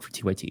want to work for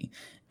TYT.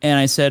 And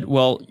I said,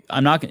 well,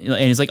 I'm not going to,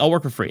 and he's like, I'll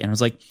work for free. And I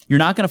was like, you're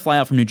not going to fly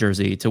out from New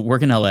Jersey to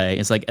work in LA.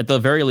 It's like, at the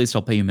very least,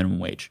 I'll pay you minimum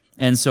wage.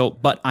 And so,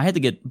 but I had to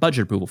get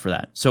budget approval for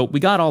that. So we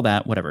got all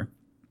that, whatever.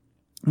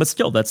 But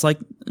still, that's like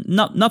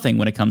nothing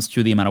when it comes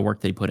to the amount of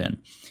work that he put in.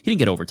 He didn't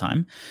get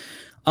overtime.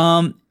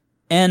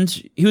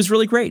 And he was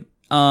really great.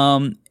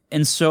 And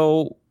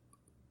so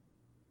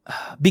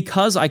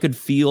because I could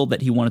feel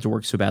that he wanted to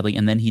work so badly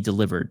and then he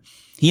delivered,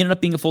 he ended up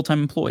being a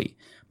full-time employee.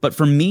 But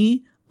for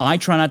me, I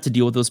try not to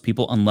deal with those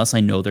people unless I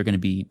know they're going to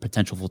be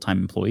potential full-time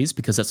employees,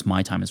 because that's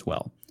my time as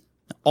well.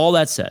 All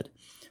that said,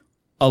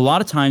 a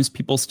lot of times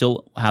people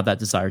still have that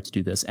desire to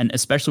do this. And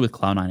especially with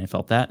Cloud9, I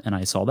felt that and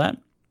I saw that.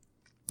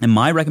 And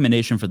my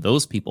recommendation for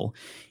those people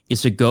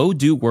is to go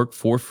do work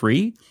for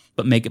free,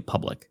 but make it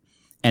public.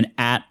 And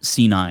at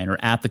C9 or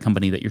at the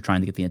company that you're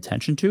trying to get the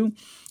attention to.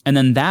 And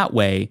then that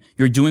way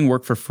you're doing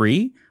work for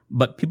free,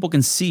 but people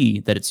can see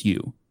that it's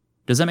you.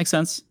 Does that make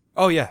sense?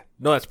 Oh, yeah.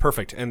 No, that's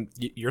perfect. And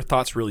your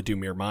thoughts really do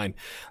mirror mine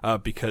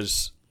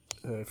because,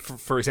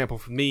 for example,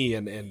 for me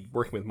and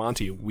working with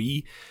Monty,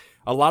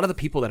 a lot of the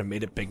people that have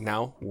made it big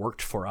now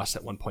worked for us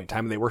at one point in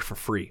time, and they worked for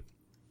free.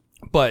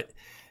 But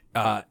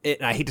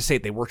and I hate to say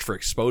it, they worked for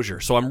exposure.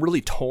 So I'm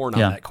really torn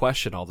on that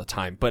question all the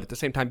time. But at the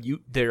same time,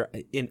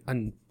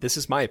 and this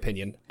is my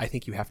opinion, I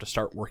think you have to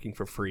start working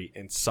for free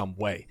in some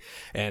way.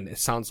 And it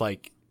sounds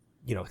like,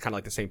 kind of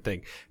like the same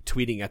thing,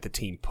 tweeting at the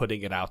team,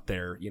 putting it out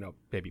there,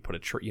 maybe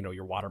put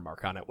your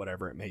watermark on it,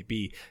 whatever it may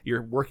be.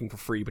 You're working for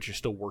free, but you're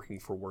still working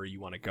for where you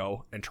want to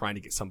go and trying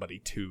to get somebody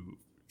to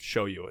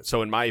show you it.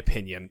 So in my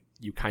opinion,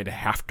 you kind of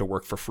have to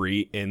work for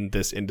free in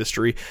this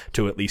industry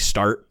to at least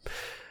start,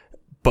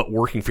 but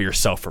working for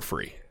yourself for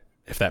free,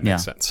 if that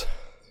makes sense.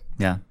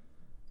 Yeah.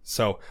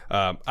 So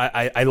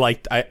I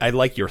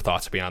like your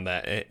thoughts beyond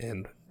that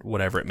and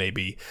whatever it may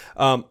be.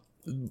 A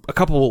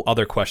couple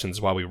other questions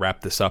while we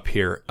wrap this up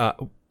here.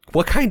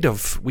 We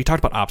talked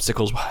about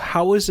obstacles.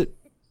 How has it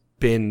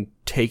been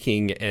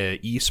taking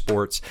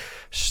esports,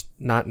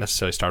 not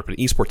necessarily startup, but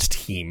an esports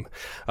team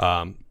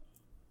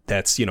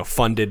that's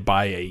funded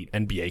by a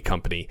NBA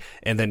company,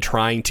 and then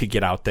trying to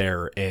get out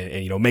there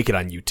and make it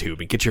on YouTube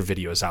and get your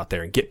videos out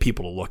there and get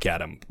people to look at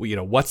them?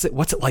 What's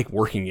it like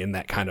working in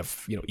that kind of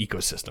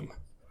ecosystem?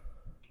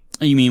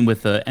 You mean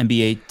with the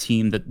NBA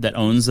team that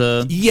owns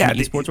an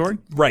esports org?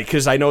 Right,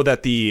 because I know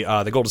that the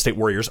Golden State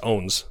Warriors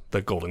owns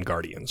the Golden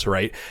Guardians,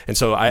 right? And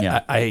so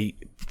I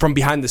from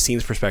behind the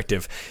scenes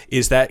perspective,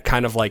 is that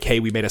kind of like, hey,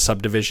 we made a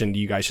subdivision, do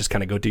you guys just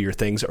kind of go do your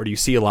things, or do you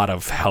see a lot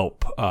of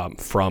help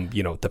from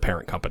the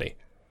parent company?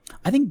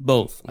 I think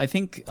both. I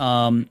think,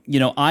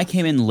 I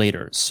came in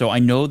later. So I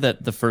know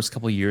that the first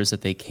couple of years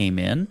that they came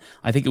in,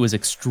 I think it was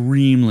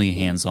extremely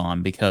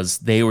hands-on because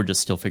they were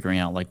just still figuring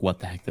out like what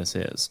the heck this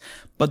is.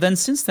 But then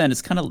since then,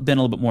 it's kind of been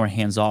a little bit more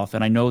hands-off.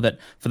 And I know that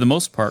for the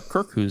most part,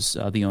 Kirk, who's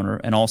the owner,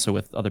 and also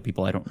with other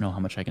people, I don't know how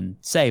much I can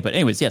say. But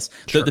anyways, yes,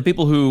 sure. the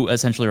people who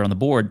essentially are on the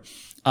board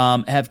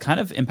have kind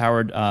of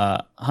empowered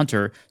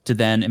Hunter to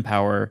then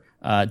empower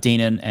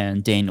Danon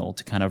and Daniel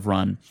to kind of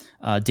run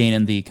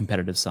Danon the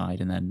competitive side,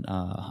 and then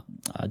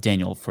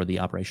Daniel for the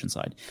operation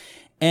side.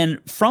 And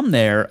from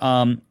there,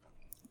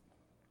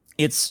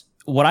 it's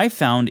what I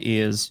found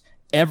is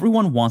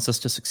everyone wants us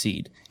to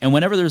succeed, and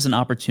whenever there's an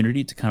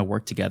opportunity to kind of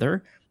work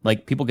together,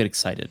 like people get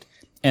excited.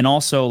 And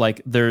also,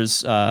 like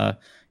there's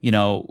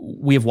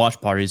we have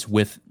watch parties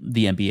with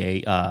the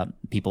NBA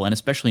people, and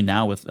especially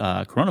now with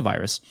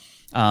coronavirus.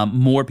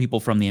 More people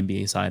from the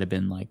NBA side have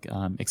been like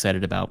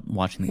excited about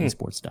watching the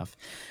esports stuff.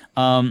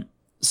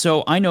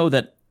 So I know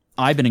that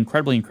I've been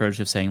incredibly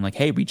encouraged of saying like,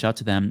 hey, reach out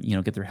to them,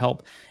 get their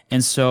help.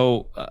 And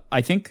so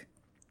I think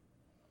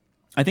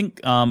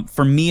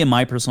for me and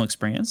my personal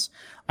experience,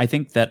 I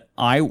think that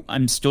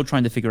I'm still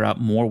trying to figure out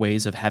more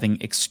ways of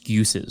having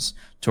excuses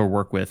to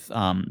work with the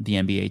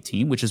NBA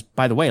team, which is,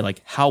 by the way,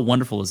 like how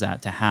wonderful is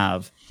that to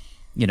have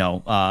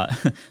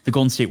the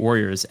Golden State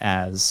Warriors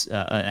as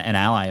an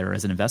ally or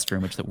as an investor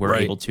in which that we're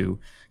able to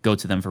go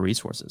to them for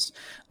resources.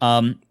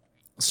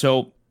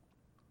 So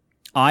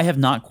I have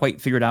not quite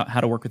figured out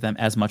how to work with them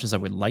as much as I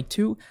would like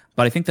to,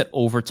 but I think that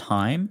over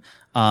time,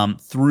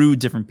 through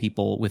different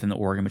people within the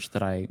org in which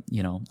that I,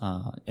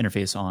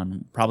 interface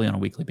on probably on a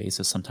weekly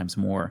basis, sometimes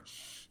more,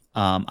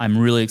 I'm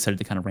really excited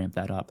to kind of ramp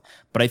that up.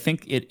 But I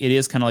think it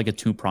is kind of like a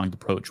two-pronged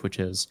approach, which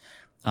is,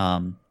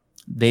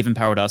 they've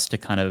empowered us to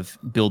kind of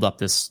build up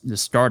this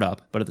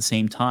startup, but at the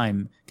same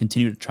time,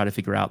 continue to try to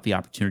figure out the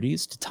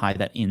opportunities to tie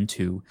that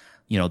into,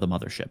 the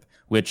mothership,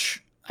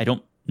 which I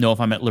don't know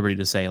if I'm at liberty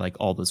to say like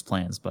all those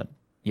plans, but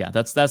yeah,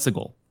 that's the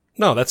goal.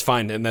 No, that's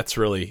fine. And that's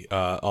really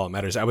all that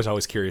matters. I was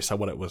always curious on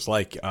what it was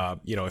like,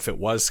 if it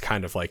was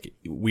kind of like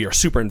we are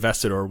super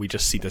invested or we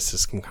just see this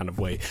as some kind of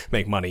way,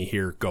 make money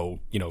here, go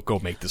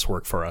make this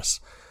work for us.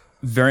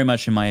 Very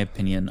much, in my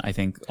opinion, I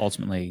think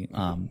ultimately,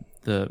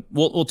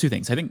 two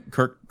things. I think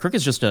Kirk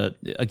is just a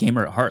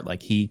gamer at heart.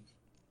 Like he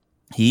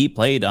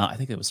played, I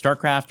think it was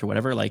StarCraft or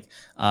whatever, like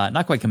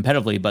not quite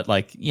competitively, but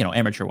like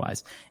amateur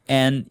wise,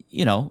 and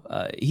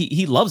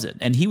he loves it.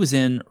 And he was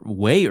in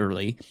way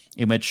early,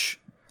 in which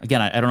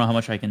again I don't know how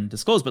much I can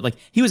disclose, but like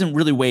he was in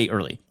really way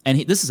early. And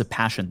this is a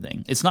passion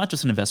thing. It's not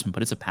just an investment,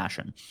 but it's a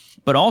passion.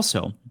 But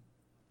also,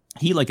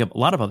 he, like a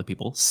lot of other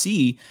people,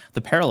 see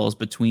the parallels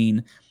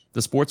between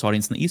the sports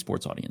audience and the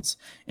esports audience.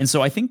 And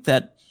so I think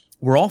that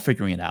we're all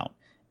figuring it out.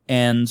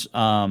 And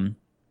in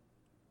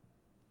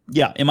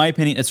my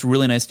opinion, it's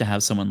really nice to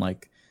have someone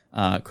like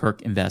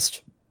Kirk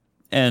invest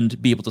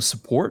and be able to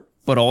support,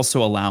 but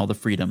also allow the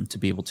freedom to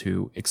be able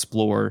to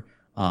explore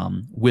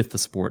with the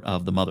support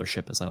of the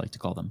mothership, as I like to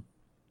call them.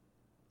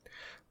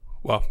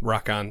 Well,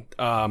 rock on.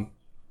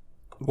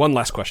 One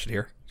last question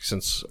here,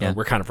 since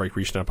we're kind of like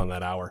reaching up on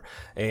that hour.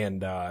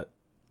 And how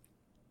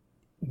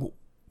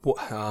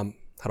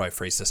do I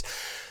phrase this?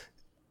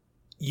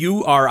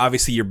 You are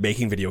obviously you're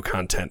making video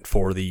content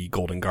for the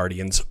Golden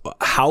Guardians.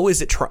 How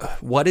is it?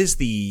 What is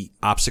the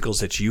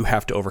obstacles that you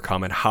have to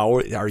overcome, and how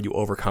are you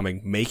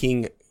overcoming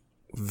making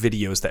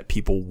videos that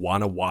people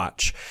want to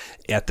watch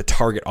at the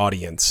target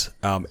audience?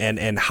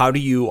 And how do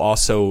you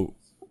also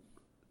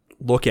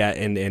look at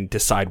and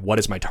decide what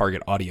is my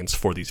target audience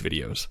for these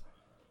videos?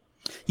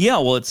 Yeah,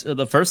 well, it's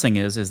the first thing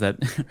is that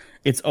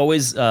it's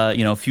always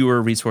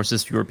fewer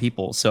resources, fewer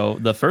people. So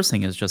the first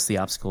thing is just the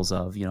obstacles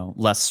of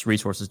less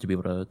resources to be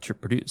able to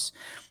produce.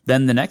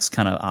 Then the next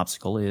kind of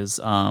obstacle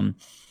is our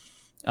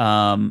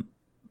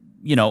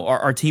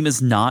team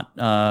is not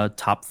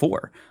top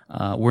four.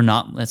 We're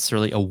not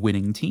necessarily a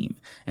winning team,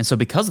 and so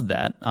because of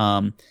that,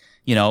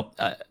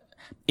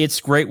 it's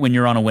great when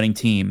you're on a winning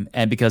team,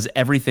 and because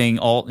everything,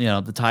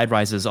 the tide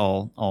rises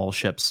all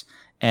ships.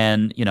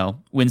 And,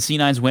 when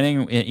C9's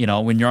winning,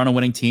 when you're on a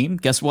winning team,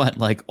 guess what?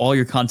 Like all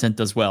your content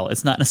does well.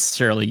 It's not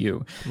necessarily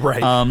you.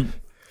 Right.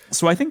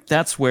 So I think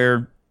that's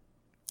where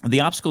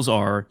the obstacles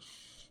are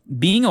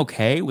being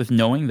okay with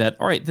knowing that,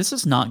 all right, this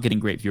is not getting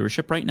great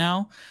viewership right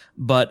now,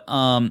 but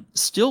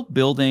still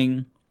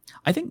building.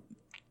 I think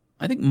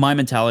my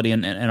mentality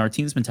and our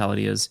team's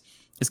mentality is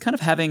kind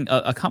of having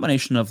a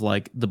combination of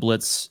like the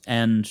Blitz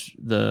and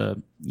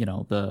the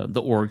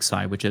org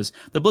side, which is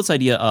the Blitz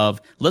idea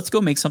of let's go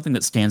make something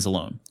that stands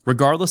alone,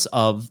 regardless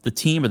of the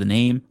team or the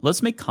name.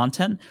 Let's make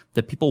content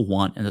that people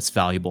want and that's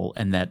valuable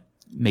and that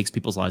makes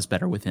people's lives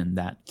better within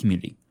that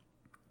community.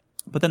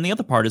 But then the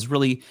other part is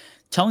really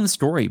telling the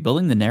story,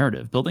 building the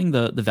narrative, building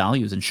the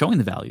values and showing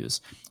the values,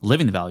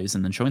 living the values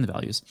and then showing the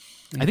values.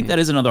 Mm-hmm. I think that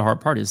is another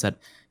hard part is that,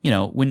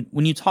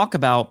 when you talk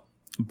about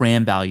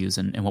brand values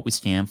and what we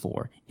stand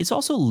for, it's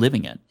also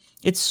living it.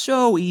 It's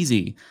so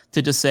easy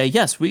to just say,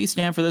 yes, we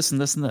stand for this and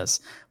this and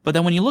this. But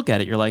then when you look at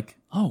it, you're like,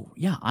 oh,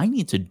 yeah, I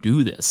need to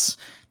do this.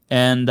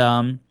 And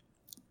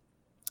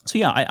so So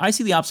yeah, I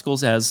see the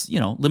obstacles as,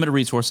 limited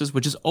resources,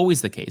 which is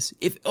always the case.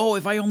 If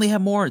I only have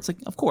more, it's like,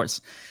 of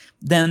course.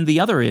 Then the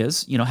other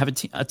is, have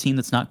a team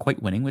that's not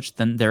quite winning, which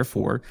then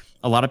therefore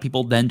a lot of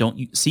people then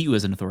don't see you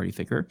as an authority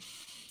figure.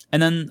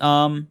 And then,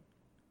 I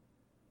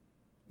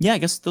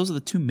guess those are the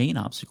two main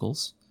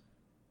obstacles.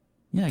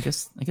 Yeah, I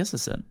guess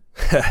that's it.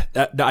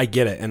 I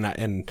get it,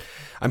 and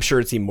I'm sure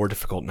it's even more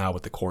difficult now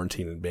with the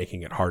quarantine and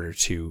making it harder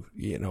to,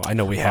 I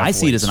know we have. I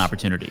see it as an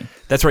opportunity.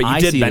 That's right.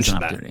 You did mention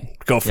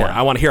that. Go for it.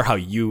 I want to hear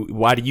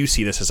why do you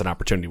see this as an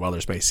opportunity while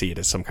others may see it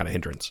as some kind of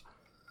hindrance?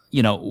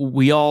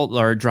 We all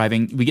are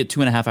driving. We get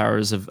 2.5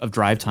 hours of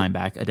drive time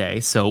back a day,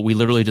 so we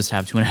literally just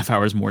have 2.5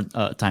 hours more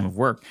time of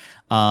work.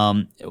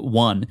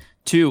 One,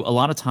 two. A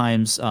lot of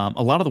times,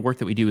 a lot of the work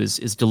that we do is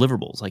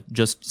deliverables, like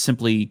just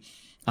simply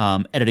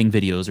editing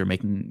videos or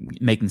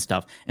making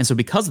stuff. And so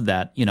because of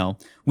that,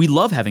 we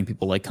love having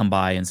people like come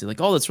by and say like,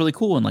 oh, that's really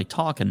cool, and like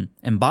talk and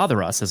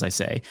bother us, as I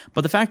say.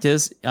 But the fact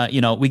is,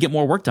 we get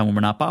more work done when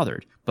we're not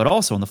bothered. But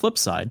also on the flip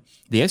side,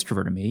 the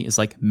extrovert in me is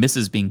like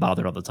misses being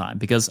bothered all the time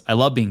because I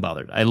love being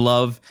bothered. I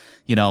love,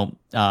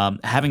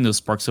 having those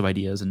sparks of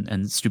ideas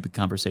and stupid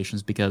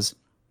conversations because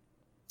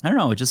I don't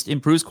know, it just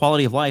improves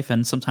quality of life,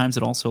 and sometimes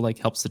it also like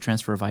helps the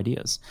transfer of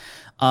ideas.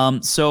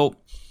 So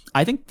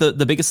I think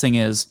the biggest thing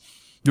is,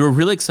 we were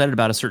really excited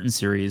about a certain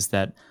series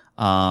that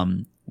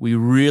we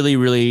really,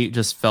 really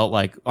just felt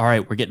like, all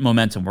right, we're getting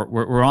momentum.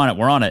 We're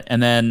on it.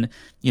 And then,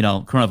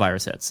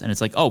 coronavirus hits. And it's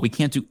like, oh, we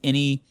can't do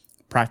any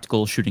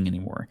practical shooting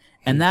anymore.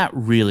 And that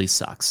really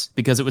sucks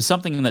because it was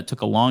something that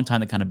took a long time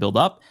to kind of build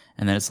up.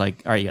 And then it's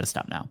like, all right, you got to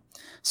stop now.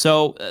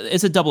 So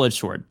it's a double-edged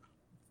sword.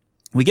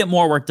 We get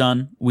more work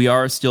done. We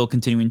are still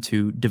continuing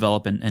to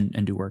develop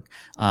and do work.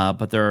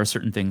 But there are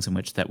certain things in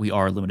which that we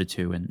are limited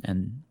to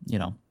and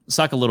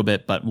suck a little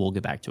bit, but we'll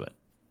get back to it.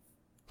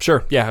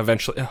 Sure. Yeah.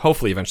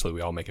 Hopefully, eventually, we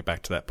all make it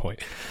back to that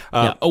point.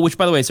 Yeah. Oh, which,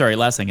 by the way, sorry.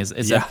 Last thing is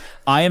that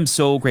I am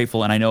so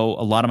grateful, and I know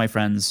a lot of my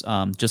friends,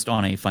 just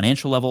on a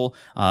financial level,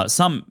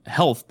 some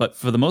health, but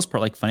for the most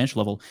part, like financial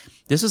level,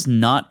 this is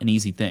not an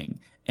easy thing.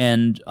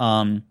 And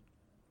I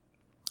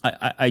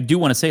do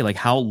want to say, like,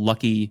 how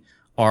lucky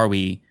are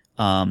we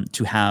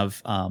to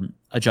have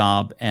a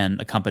job and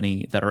a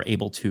company that are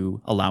able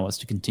to allow us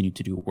to continue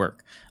to do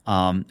work,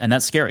 and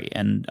that's scary.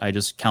 And I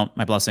just count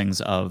my blessings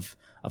of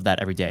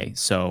that every day.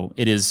 So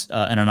it is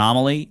an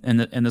anomaly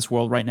in this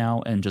world right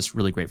now, and just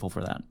really grateful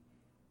for that.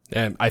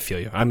 And I feel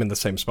you. I'm in the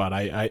same spot.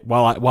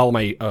 While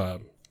my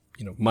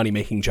money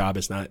making job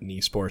is not in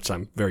esports,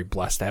 I'm very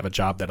blessed to have a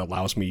job that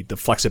allows me the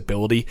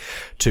flexibility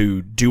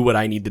to do what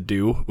I need to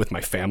do with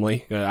my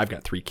family. I've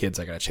got 3 kids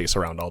I got to chase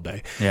around all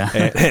day. Yeah.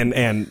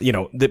 and have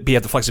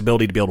the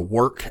flexibility to be able to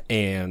work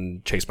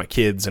and chase my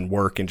kids and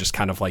work and just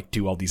kind of like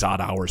do all these odd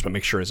hours, but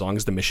make sure as long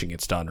as the mission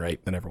gets done, right,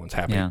 then everyone's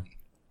happy. Yeah.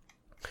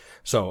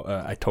 So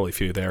I totally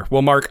feel you there.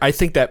 Well, Mark, I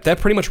think that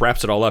pretty much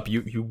wraps it all up.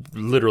 You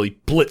literally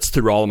blitzed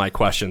through all of my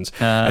questions,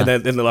 and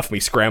then they left me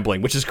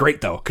scrambling, which is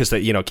great though, because that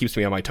keeps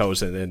me on my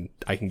toes, and then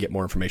I can get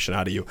more information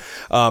out of you.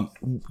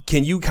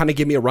 Can you kind of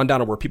give me a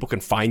rundown of where people can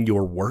find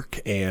your work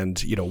and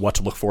what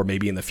to look for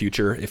maybe in the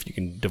future, if you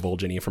can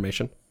divulge any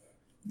information?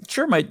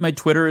 Sure. My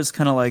Twitter is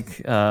kind of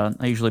like I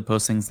usually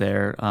post things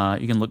there.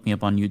 You can look me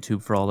up on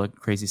YouTube for all the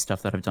crazy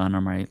stuff that I've done,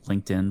 or my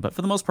LinkedIn. But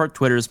for the most part,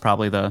 Twitter is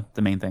probably the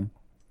main thing.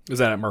 Is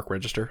that at Mark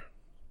Register?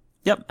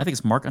 Yep, I think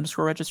it's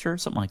Mark_Register,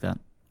 something like that.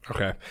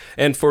 Okay.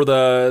 And for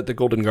the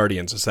Golden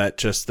Guardians, is that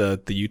just the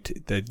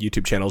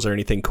YouTube channels, or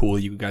anything cool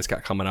you guys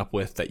got coming up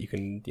with that you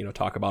can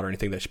talk about, or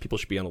anything that people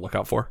should be on the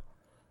lookout for?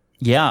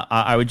 Yeah,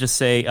 I would just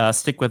say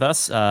stick with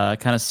us.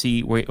 Kind of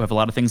see, we have a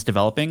lot of things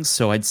developing.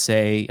 So I'd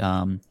say,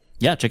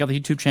 check out the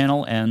YouTube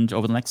channel, and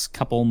over the next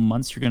couple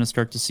months, you're going to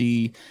start to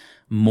see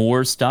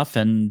more stuff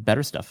and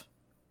better stuff.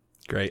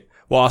 Great.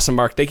 Well, awesome,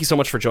 Mark. Thank you so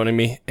much for joining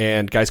me.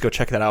 And guys, go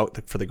check that out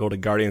for the Golden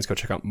Guardians. Go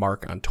check out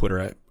Mark on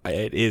Twitter.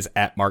 It is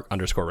at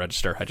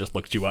Mark_Register. I just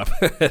looked you up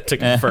to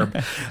confirm.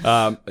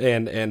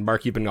 And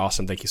Mark, you've been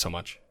awesome. Thank you so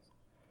much.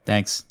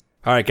 Thanks.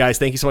 All right, guys.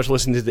 Thank you so much for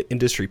listening to the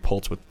Industry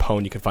Pulse with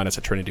Pwn. You can find us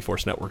at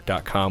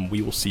TrinityForceNetwork.com.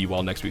 We will see you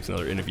all next week with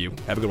another interview.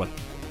 Have a good one.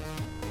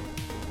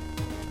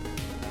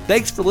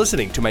 Thanks for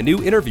listening to my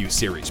new interview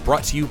series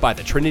brought to you by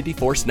the Trinity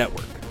Force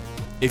Network.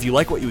 If you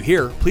like what you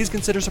hear, please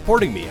consider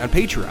supporting me on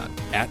Patreon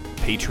at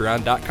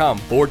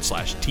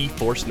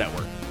patreon.com/TForce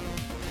Network.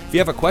 If you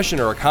have a question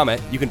or a comment,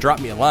 you can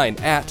drop me a line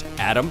at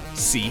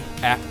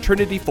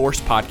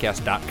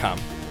adamc@trinityforcepodcast.com.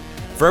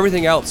 For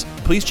everything else,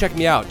 please check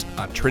me out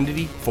on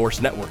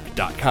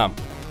trinityforcenetwork.com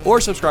or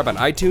subscribe on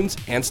iTunes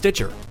and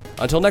Stitcher.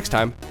 Until next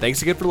time,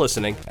 thanks again for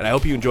listening, and I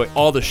hope you enjoy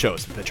all the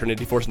shows that the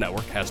Trinity Force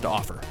Network has to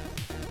offer.